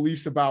couple of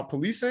beliefs about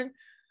policing.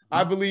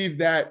 I believe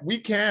that we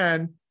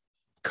can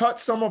cut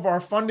some of our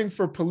funding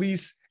for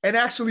police and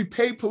actually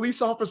pay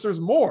police officers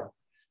more,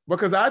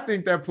 because I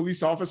think that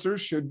police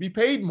officers should be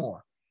paid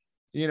more,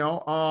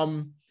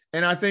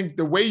 and I think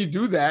the way you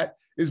do that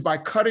is by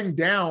cutting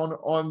down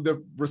on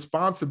the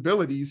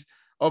responsibilities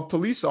of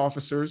police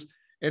officers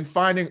and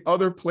finding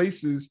other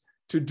places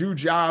to do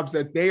jobs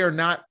that they are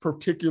not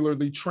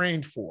particularly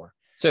trained for.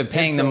 So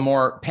paying them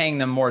more,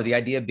 the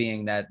idea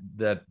being that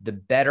the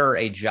better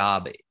a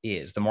job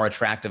is, the more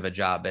attractive a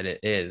job it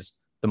is,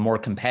 the more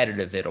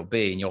competitive it'll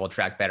be, and you'll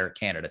attract better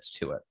candidates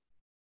to it.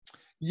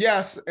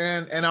 Yes.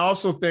 And I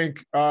also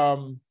think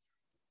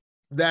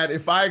that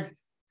if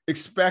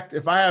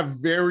I have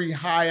very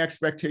high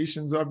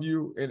expectations of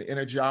you in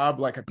a job,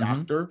 like a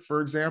doctor,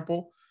 for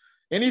example,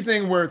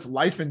 anything where it's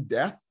life and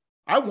death,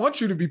 I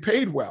want you to be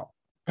paid well.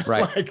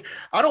 Right. Like,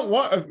 I don't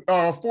want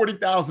a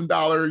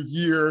 $40,000 a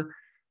year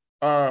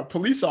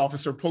police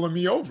officer pulling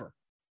me over,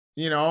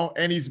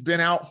 and he's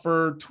been out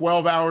for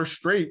 12 hours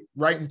straight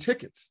writing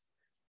tickets.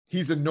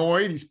 He's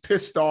annoyed. He's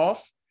pissed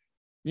off.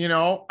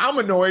 I'm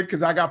annoyed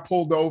because I got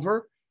pulled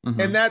over.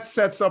 Mm-hmm. And that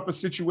sets up a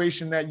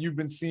situation that you've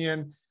been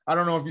seeing I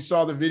don't know if you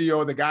saw the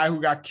video of the guy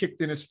who got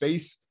kicked in his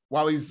face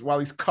while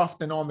he's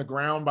cuffed and on the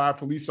ground by a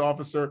police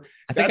officer.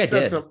 I think that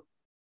sets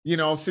did.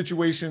 up,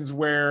 situations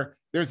where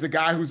there's the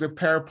guy who's a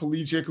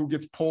paraplegic who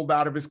gets pulled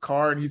out of his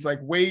car and he's like,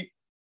 wait,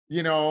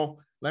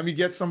 let me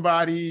get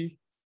somebody,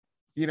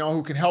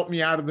 who can help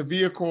me out of the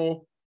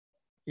vehicle.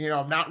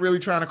 I'm not really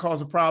trying to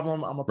cause a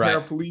problem. I'm a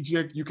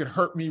paraplegic. You can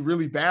hurt me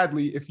really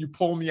badly if you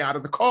pull me out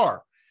of the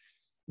car.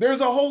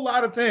 There's a whole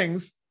lot of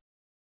things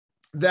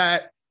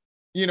that,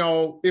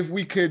 if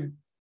we could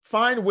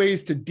find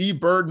ways to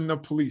deburden the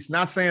police,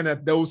 not saying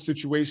that those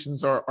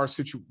situations are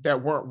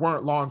that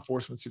weren't law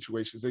enforcement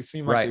situations. They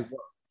seem like they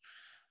were.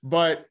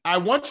 But I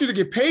want you to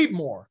get paid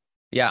more.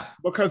 Yeah.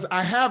 Because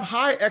I have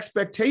high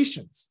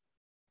expectations.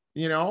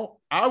 I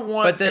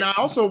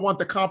also want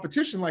the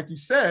competition, like you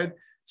said,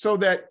 so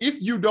that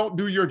if you don't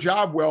do your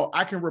job well,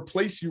 I can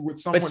replace you with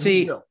someone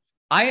who will.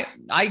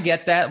 I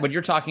get that. What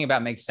you're talking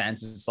about makes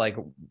sense. It's like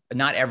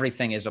not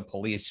everything is a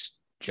police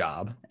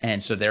job.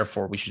 And so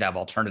therefore we should have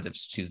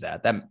alternatives to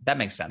that. That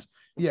makes sense.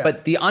 Yeah.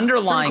 But the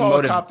underlying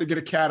motive, a cop to get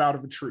a cat out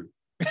of a tree.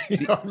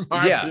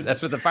 Yeah,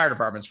 that's what the fire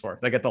department's for.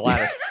 They get the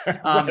ladder.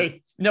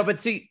 Right. No,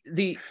 but see,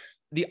 the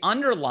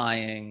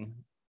underlying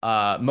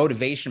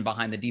motivation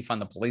behind the defund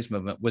the police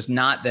movement was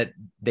not that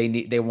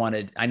they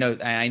wanted. I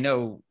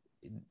know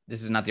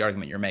this is not the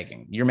argument you're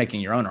making. You're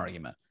making your own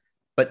argument.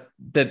 But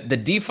the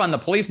defund the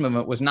police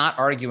movement was not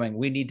arguing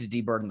we need to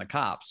deburden the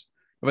cops.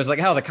 It was like,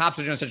 hell, the cops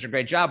are doing such a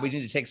great job. We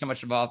need to take so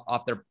much a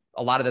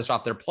lot of this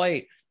off their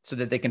plate so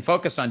that they can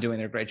focus on doing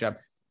their great job.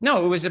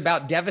 No, it was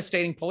about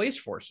devastating police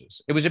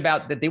forces. It was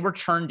about that they were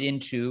turned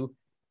into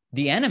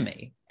the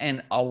enemy.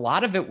 And a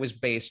lot of it was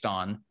based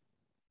on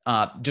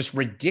just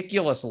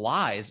ridiculous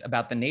lies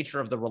about the nature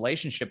of the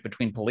relationship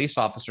between police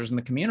officers and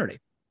the community.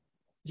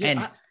 Yeah,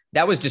 and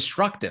that was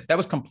destructive. That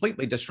was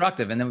completely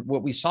destructive. And then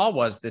what we saw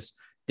was this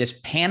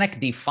panic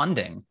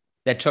defunding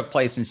that took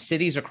place in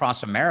cities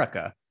across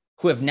America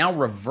who have now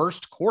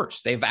reversed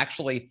course. They've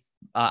actually,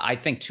 I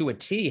think to a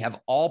T, have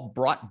all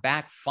brought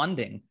back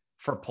funding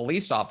for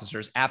police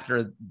officers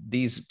after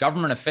these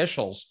government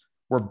officials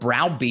were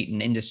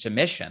browbeaten into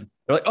submission.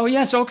 They're like, oh,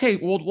 yes, okay,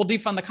 we'll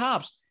defund the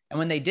cops. And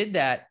when they did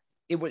that,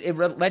 it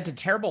led to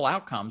terrible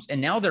outcomes. And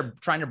now they're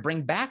trying to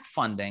bring back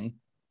funding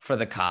for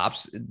the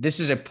cops. This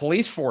is a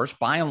police force,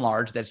 by and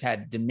large, that's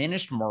had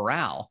diminished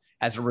morale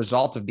as a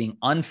result of being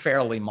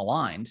unfairly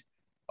maligned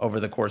over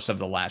the course of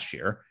the last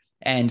year.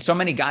 And so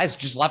many guys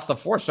just left the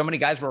force. So many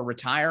guys were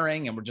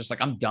retiring and were just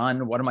like, I'm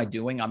done. What am I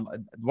doing?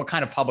 What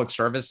kind of public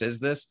service is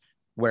this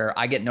where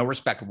I get no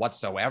respect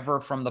whatsoever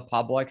from the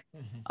public?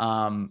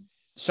 Mm-hmm.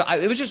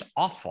 It was just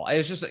awful. It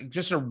was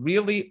just a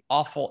really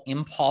awful,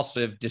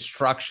 impulsive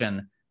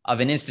destruction of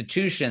an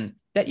institution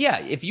that, yeah,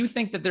 if you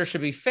think that there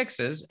should be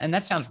fixes, and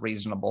that sounds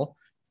reasonable,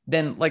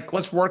 then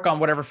let's work on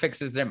whatever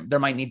fixes there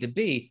might need to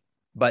be.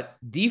 But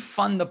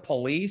defund the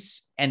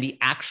police and the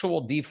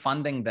actual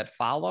defunding that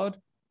followed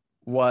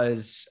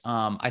was,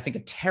 I think,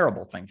 a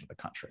terrible thing for the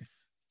country.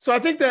 So I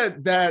think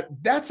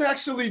that's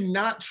actually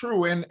not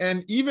true.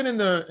 And even in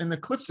the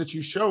clips that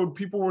you showed,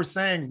 people were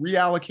saying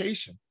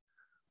reallocation.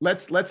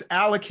 Let's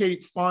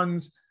allocate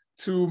funds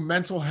to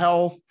mental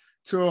health,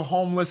 to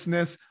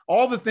homelessness,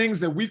 all the things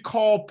that we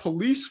call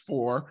police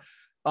for.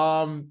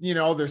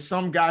 There's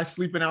some guy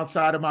sleeping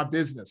outside of my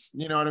business.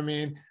 You know what I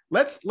mean?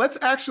 Let's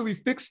actually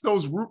fix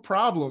those root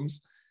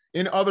problems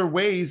in other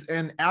ways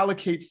and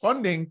allocate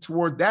funding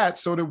toward that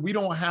so that we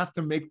don't have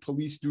to make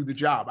police do the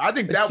job. I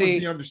think that was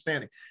the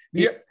understanding.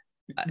 The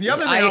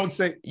other thing I would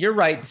say, you're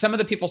right. Some of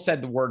the people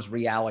said the words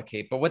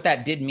reallocate, but what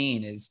that did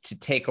mean is to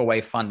take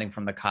away funding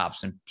from the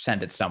cops and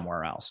send it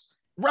somewhere else.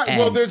 Right. And,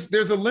 well,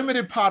 there's a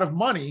limited pot of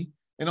money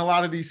in a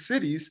lot of these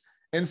cities.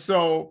 And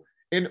so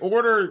in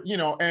order,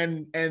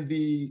 and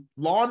the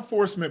law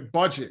enforcement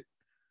budget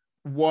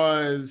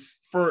was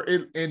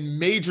in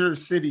major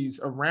cities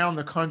around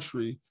the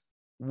country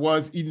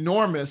was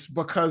enormous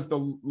because the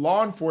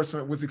law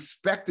enforcement was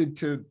expected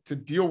to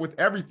deal with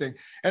everything.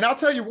 And I'll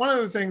tell you, one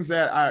of the things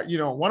that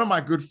one of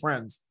my good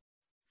friends,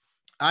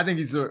 I think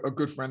he's a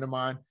good friend of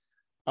mine,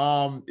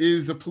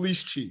 is a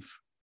police chief.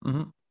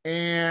 Mm-hmm.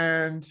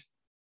 And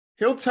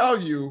he'll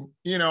tell you,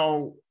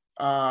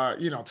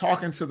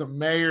 talking to the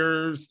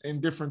mayors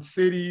in different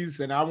cities,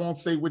 and I won't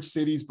say which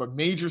cities, but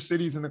major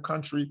cities in the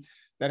country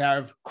that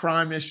have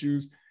crime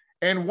issues.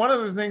 And one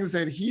of the things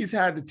that he's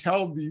had to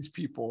tell these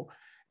people,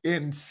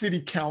 in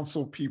city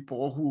council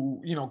people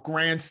who,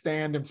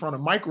 grandstand in front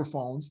of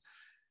microphones,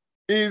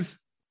 is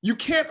you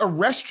can't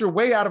arrest your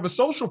way out of a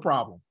social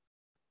problem.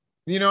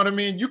 You know what I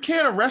mean? You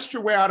can't arrest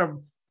your way out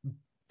of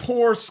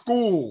poor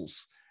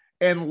schools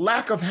and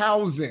lack of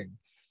housing.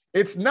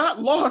 It's not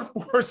law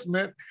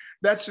enforcement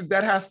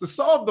that has to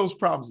solve those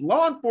problems.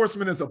 Law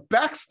enforcement is a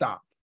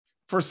backstop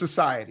for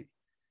society.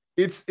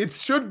 It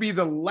should be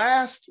the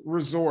last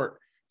resort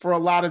for a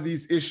lot of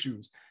these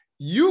issues.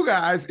 You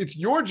guys, it's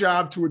your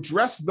job to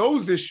address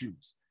those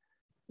issues,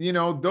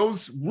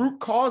 those root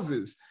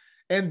causes.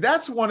 And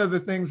that's one of the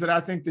things that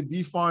I think the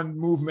defund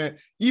movement,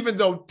 even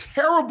though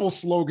terrible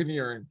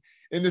sloganeering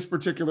in this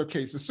particular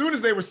case. As soon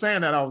as they were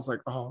saying that, I was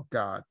like, oh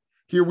God,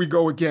 here we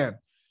go again.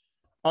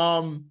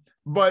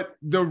 But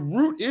the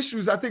root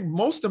issues, I think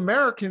most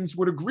Americans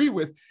would agree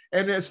with.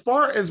 And as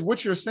far as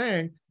what you're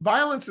saying,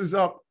 violence is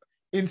up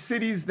in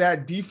cities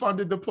that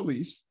defunded the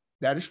police.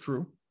 That is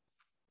true.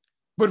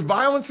 But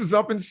violence is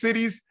up in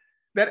cities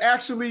that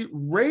actually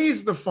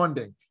raised the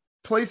funding.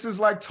 Places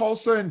like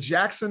Tulsa and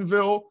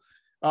Jacksonville,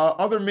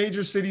 other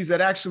major cities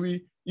that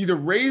actually either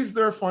raised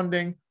their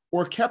funding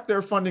or kept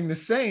their funding the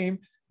same.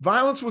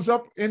 Violence was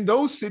up in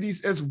those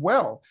cities as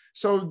well.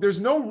 So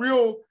there's no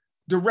real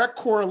direct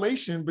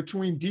correlation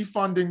between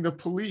defunding the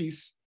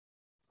police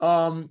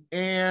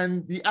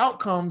and the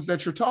outcomes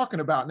that you're talking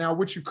about. Now,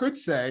 what you could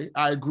say,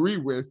 I agree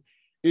with,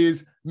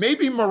 is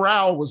maybe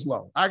morale was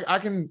low. I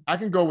can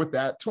go with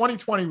that.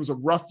 2020 was a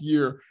rough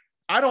year.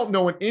 I don't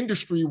know an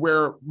industry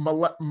where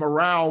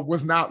morale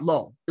was not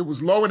low. It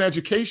was low in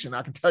education,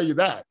 I can tell you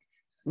that.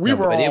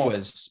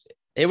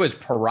 It was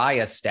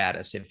pariah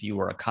status if you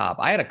were a cop.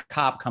 I had a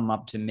cop come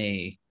up to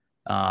me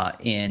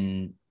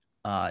in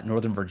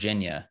Northern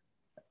Virginia,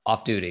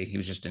 off duty. He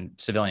was just in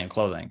civilian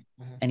clothing,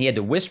 and he had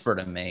to whisper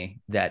to me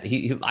that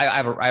I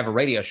have a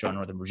radio show in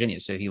Northern Virginia,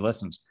 so he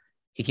listens.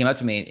 He came up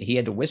to me. He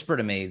had to whisper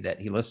to me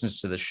that he listens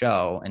to the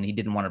show, and he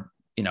didn't want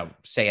to,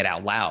 say it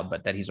out loud,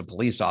 but that he's a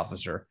police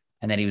officer,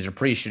 and that he was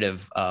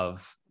appreciative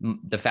of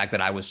the fact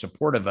that I was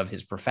supportive of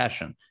his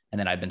profession, and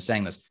that I've been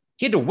saying this.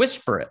 He had to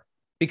whisper it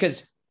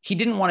because he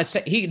didn't want to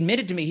say. He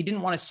admitted to me he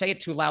didn't want to say it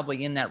too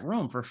loudly in that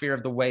room for fear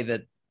of the way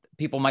that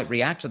people might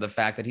react to the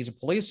fact that he's a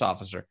police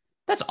officer.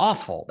 That's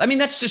awful. I mean,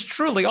 that's just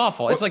truly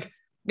awful. It's like,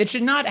 it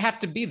should not have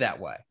to be that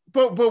way.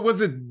 But was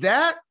it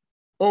that,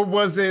 or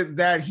was it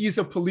that he's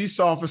a police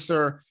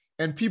officer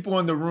and people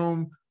in the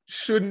room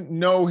shouldn't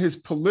know his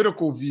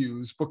political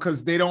views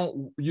because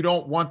you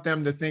don't want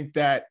them to think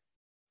that,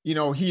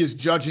 he is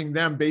judging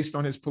them based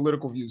on his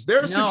political views.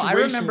 There are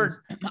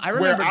situations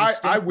where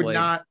I would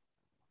not.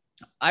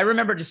 I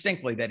remember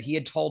distinctly that he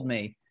had told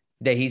me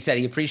that he said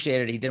he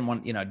appreciated it. He didn't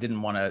want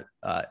to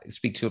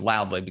speak too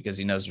loudly because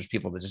he knows there's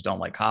people that just don't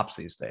like cops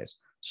these days.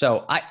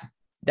 So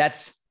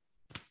that's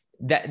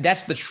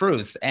the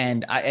truth.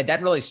 And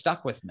that really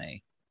stuck with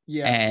me.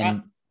 Yeah.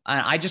 And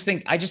I just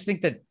think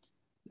that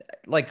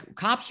like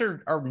cops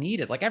are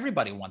needed. Like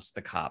everybody wants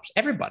the cops,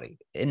 everybody.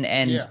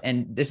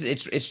 And this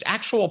it's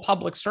actual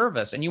public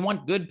service, and you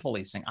want good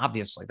policing.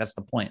 Obviously that's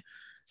the point.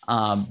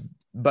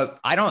 But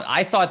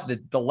I thought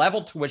that the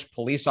level to which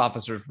police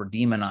officers were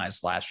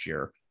demonized last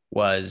year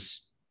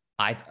was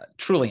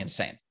truly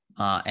insane.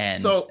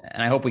 And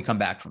I hope we come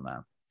back from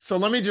that. So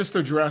let me just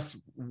address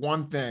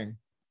one thing.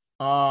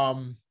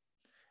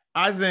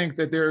 I think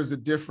that there is a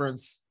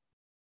difference.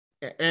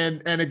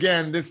 And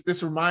again,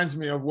 this reminds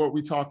me of what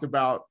we talked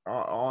about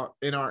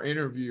in our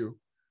interview.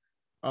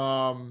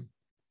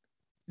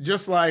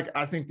 Just like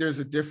I think there's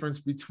a difference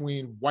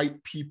between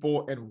white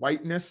people and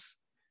whiteness.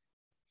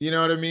 You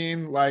know what I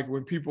mean? Like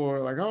when people are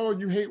like, oh,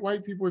 you hate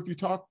white people if you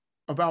talk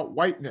about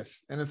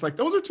whiteness. And it's like,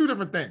 those are two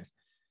different things.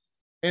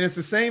 And it's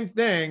the same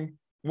thing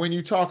when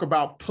you talk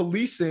about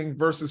policing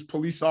versus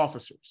police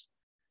officers.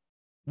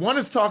 One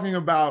is talking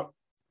about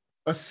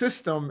a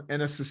system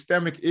and a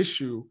systemic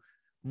issue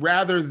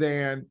rather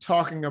than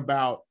talking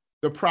about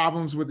the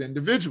problems with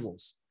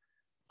individuals.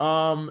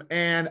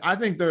 And I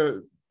think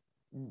the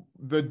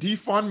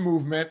defund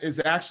movement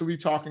is actually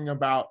talking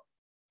about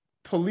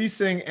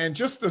policing and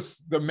just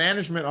the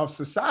management of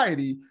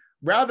society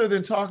rather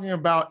than talking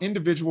about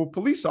individual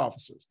police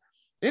officers.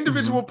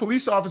 Individual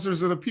police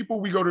officers are the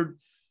people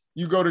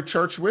you go to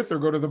church with, or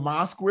go to the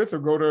mosque with, or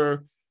go to,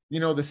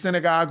 the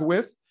synagogue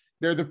with.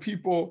 They're the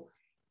people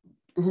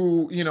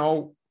who,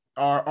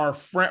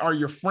 are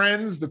your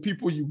friends, the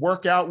people you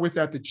work out with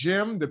at the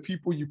gym, the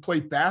people you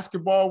play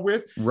basketball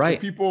with, right?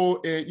 The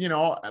people,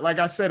 like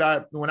I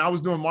said, when I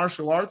was doing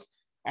martial arts,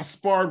 I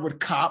sparred with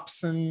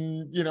cops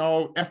and,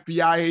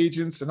 FBI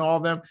agents and all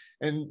of them.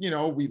 And,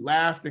 we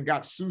laughed and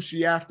got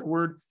sushi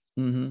afterward,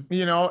 and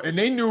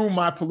they knew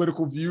my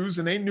political views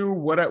and they knew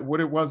what it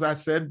was I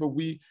said, but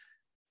we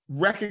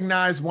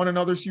recognized one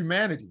another's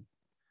humanity.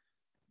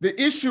 The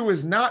issue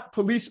is not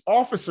police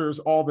officers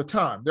all the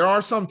time. There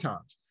are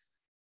sometimes,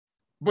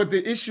 but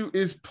the issue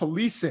is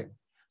policing.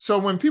 So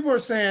when people are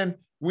saying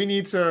we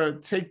need to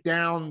take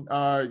down,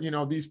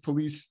 these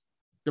police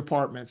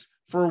departments,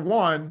 for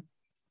one,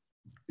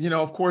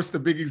 of course, the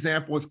big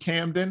example is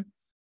Camden,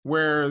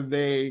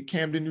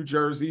 Camden, New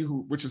Jersey,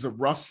 which is a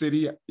rough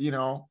city,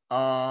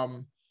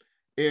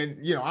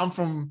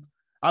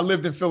 I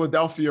lived in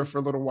Philadelphia for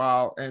a little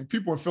while, and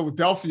people in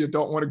Philadelphia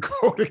don't want to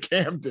go to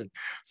Camden.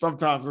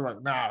 Sometimes they're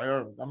like,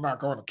 nah, I'm not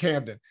going to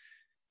Camden,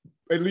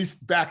 at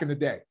least back in the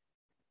day.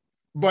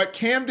 But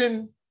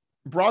Camden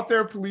brought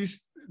their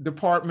police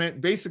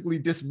department, basically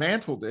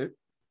dismantled it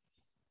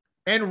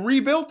and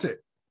rebuilt it.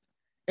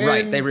 And,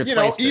 right, they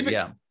replaced it,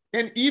 yeah.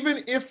 And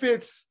even if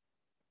it's,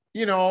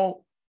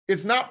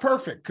 it's not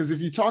perfect, because if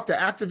you talk to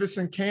activists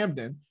in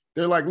Camden,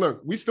 they're like,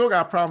 look, we still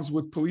got problems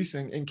with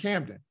policing in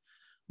Camden,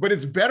 but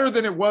it's better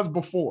than it was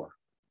before.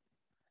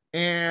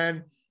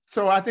 And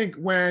so I think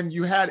when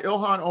you had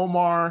Ilhan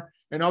Omar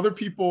and other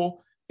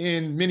people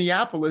in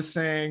Minneapolis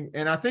saying,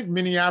 and I think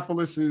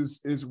Minneapolis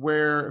is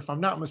where, if I'm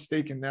not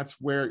mistaken,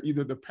 that's where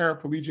either the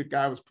paraplegic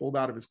guy was pulled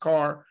out of his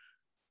car,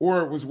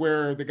 or it was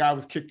where the guy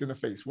was kicked in the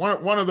face.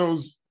 One of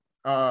those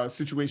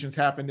situations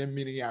happened in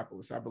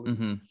Minneapolis, I believe.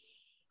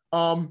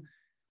 Mm-hmm.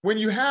 When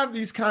you have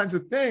these kinds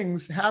of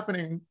things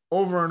happening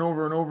over and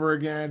over and over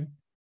again,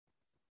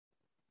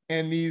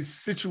 and these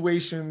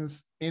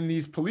situations in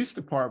these police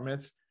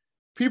departments,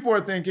 people are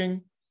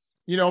thinking,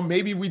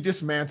 maybe we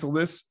dismantle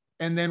this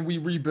and then we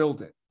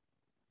rebuild it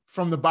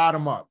from the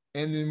bottom up,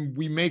 and then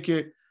we make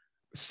it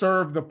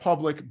serve the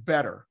public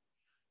better.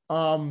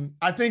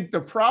 I think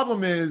the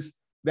problem is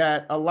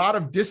that a lot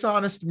of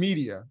dishonest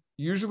media,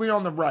 usually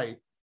on the right,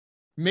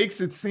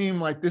 makes it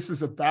seem like this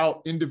is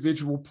about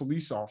individual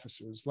police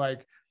officers.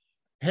 Like,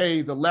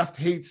 hey, the left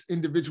hates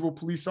individual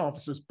police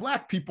officers.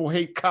 Black people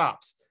hate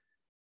cops.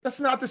 That's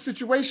not the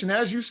situation.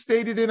 As you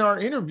stated in our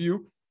interview,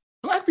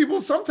 Black people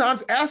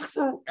sometimes ask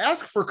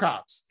for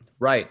cops.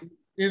 Right.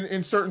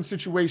 In certain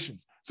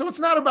situations. So it's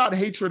not about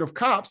hatred of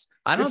cops.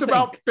 It's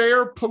about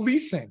fair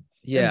policing.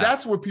 Yeah. And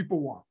that's what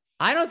people want.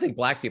 I don't think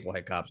Black people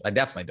hate cops. I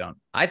definitely don't.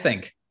 I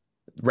think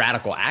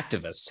radical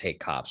activists hate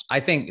cops.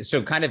 I think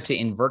so. Kind of to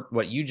invert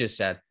what you just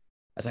said,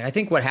 I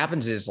think what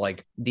happens is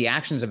like the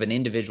actions of an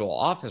individual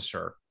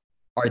officer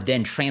are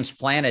then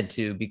transplanted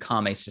to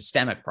become a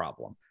systemic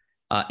problem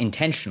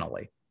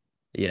intentionally.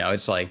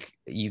 It's like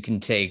you can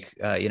take,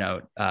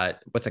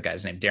 what's that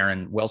guy's name?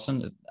 Darren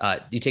Wilson.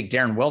 You take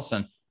Darren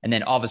Wilson, and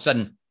then all of a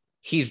sudden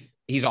he's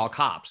all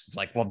cops. It's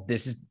like, well,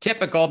 this is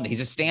typical. He's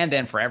a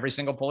stand-in for every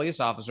single police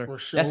officer.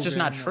 That's just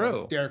not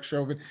true. Derek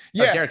Chauvin.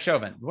 Yeah. Derek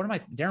Chauvin.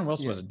 Darren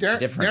Wilson was a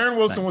different. Darren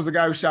Wilson was the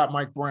guy who shot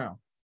Mike Brown.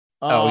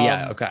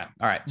 Yeah. Okay.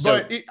 All right.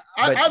 So, but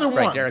either one,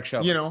 right, Derek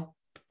Chauvin.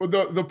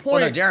 The point. Well,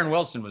 no, Darren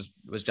Wilson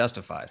was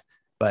justified,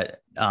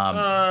 but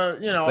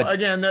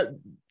again, that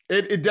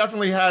it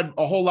definitely had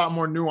a whole lot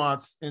more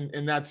nuance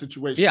in that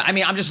situation. Yeah, I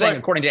mean, I'm just saying,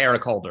 according to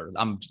Eric Holder,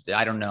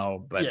 I don't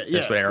know, but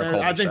that's what Eric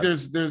Holder I think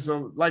said. there's a,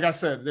 like I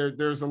said,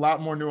 there's a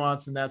lot more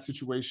nuance in that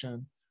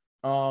situation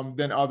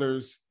than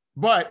others.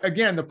 But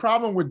again, the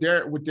problem with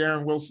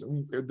Darren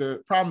Wilson,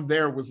 the problem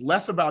there was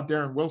less about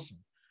Darren Wilson.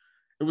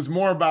 It was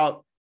more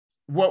about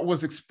what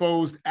was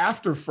exposed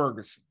after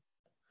Ferguson.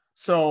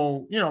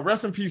 So,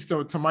 rest in peace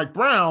to Mike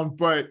Brown,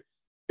 but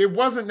it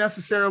wasn't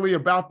necessarily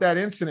about that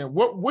incident.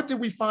 What did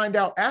we find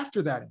out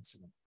after that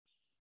incident?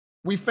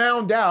 We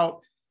found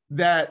out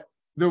that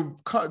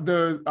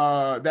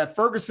that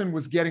Ferguson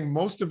was getting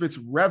most of its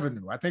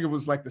revenue. I think it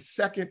was like the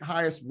second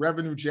highest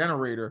revenue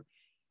generator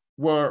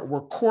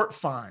were court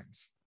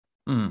fines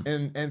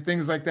and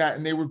things like that.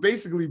 And they were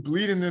basically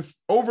bleeding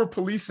this over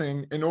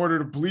policing in order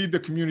to bleed the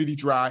community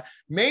dry,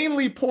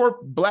 mainly poor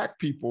Black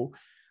people,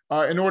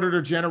 in order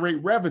to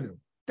generate revenue.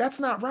 That's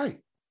not right.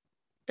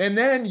 And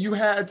then you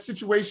had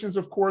situations,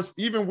 of course,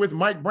 even with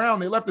Mike Brown,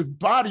 they left his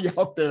body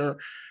out there.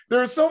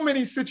 There are so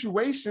many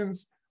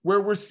situations where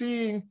we're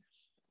seeing,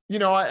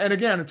 and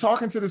again,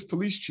 talking to this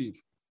police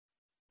chief,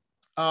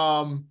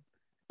 and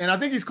I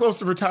think he's close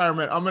to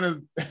retirement.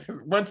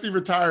 Once he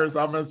retires,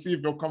 I'm going to see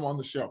if he'll come on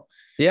the show.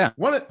 Yeah.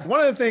 One of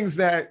the things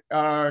that,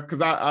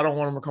 because I don't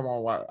want him to come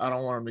on, I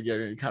don't want him to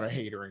get any kind of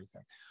hate or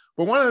anything.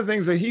 But one of the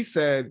things that he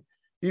said,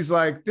 he's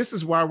like, this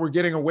is why we're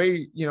getting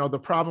away, the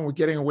problem with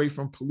getting away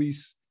from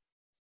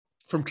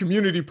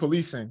community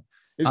policing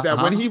is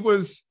that when he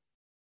was,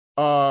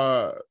 he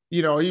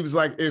was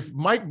like, if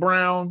Mike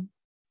Brown,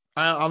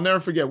 I'll never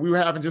forget, we were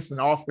having just an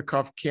off the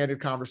cuff,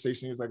 candid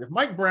conversation. He was like, if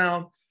Mike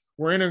Brown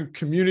were in a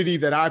community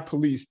that I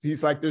policed,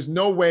 he's like, there's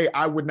no way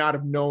I would not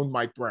have known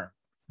Mike Brown.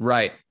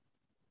 Right.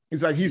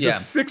 He's like, he's a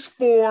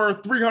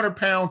 6'4",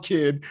 300-pound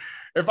kid.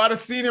 If I'd have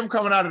seen him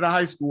coming out of the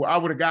high school, I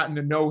would have gotten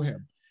to know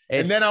him.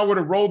 And then I would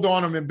have rolled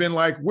on him and been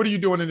like, what are you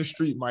doing in the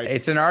street, Mike?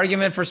 It's an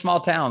argument for small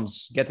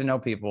towns. Get to know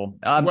people.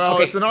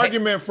 It's an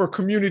argument for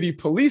community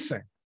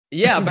policing.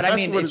 Yeah, but I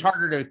mean, it's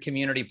harder to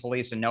community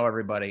police and know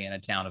everybody in a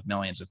town of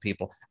millions of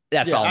people.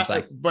 That's all I'm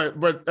saying.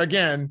 But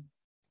again,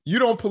 you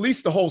don't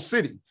police the whole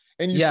city.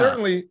 And you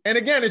certainly, and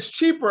again, it's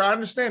cheaper. I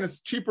understand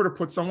it's cheaper to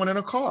put someone in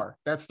a car.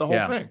 That's the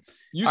whole thing.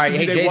 All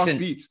right,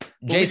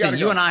 Jason,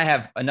 you and I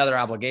have another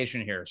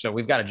obligation here, so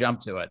we've got to jump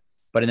to it.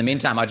 But in the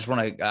meantime, I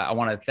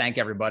want to thank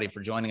everybody for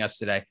joining us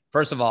today.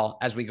 First of all,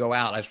 as we go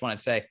out, I just want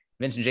to say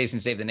Vince and Jason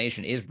Save the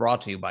Nation is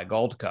brought to you by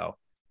Goldco.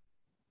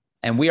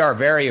 And we are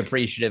very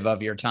appreciative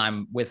of your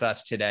time with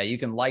us today. You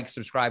can like,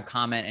 subscribe,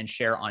 comment, and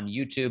share on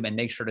YouTube, and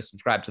make sure to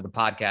subscribe to the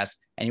podcast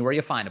anywhere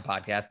you find a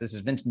podcast. This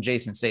is Vince and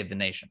Jason Save the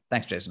Nation.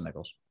 Thanks, Jason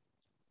Nichols.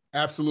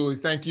 Absolutely.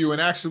 Thank you.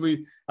 And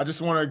actually, I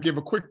just want to give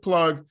a quick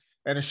plug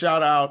and a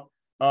shout out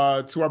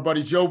to our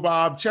buddy Joe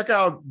Bob. Check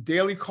out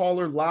Daily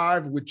Caller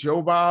Live with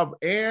Joe Bob,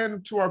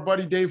 and to our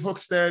buddy Dave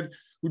Hookstead,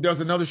 who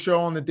does another show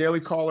on the Daily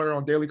Caller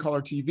on Daily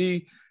Caller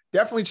TV.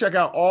 Definitely check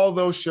out all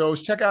those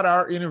shows. Check out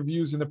our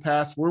interviews in the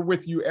past. We're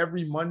with you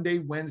every Monday,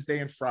 Wednesday,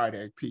 and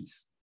Friday.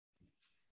 Peace.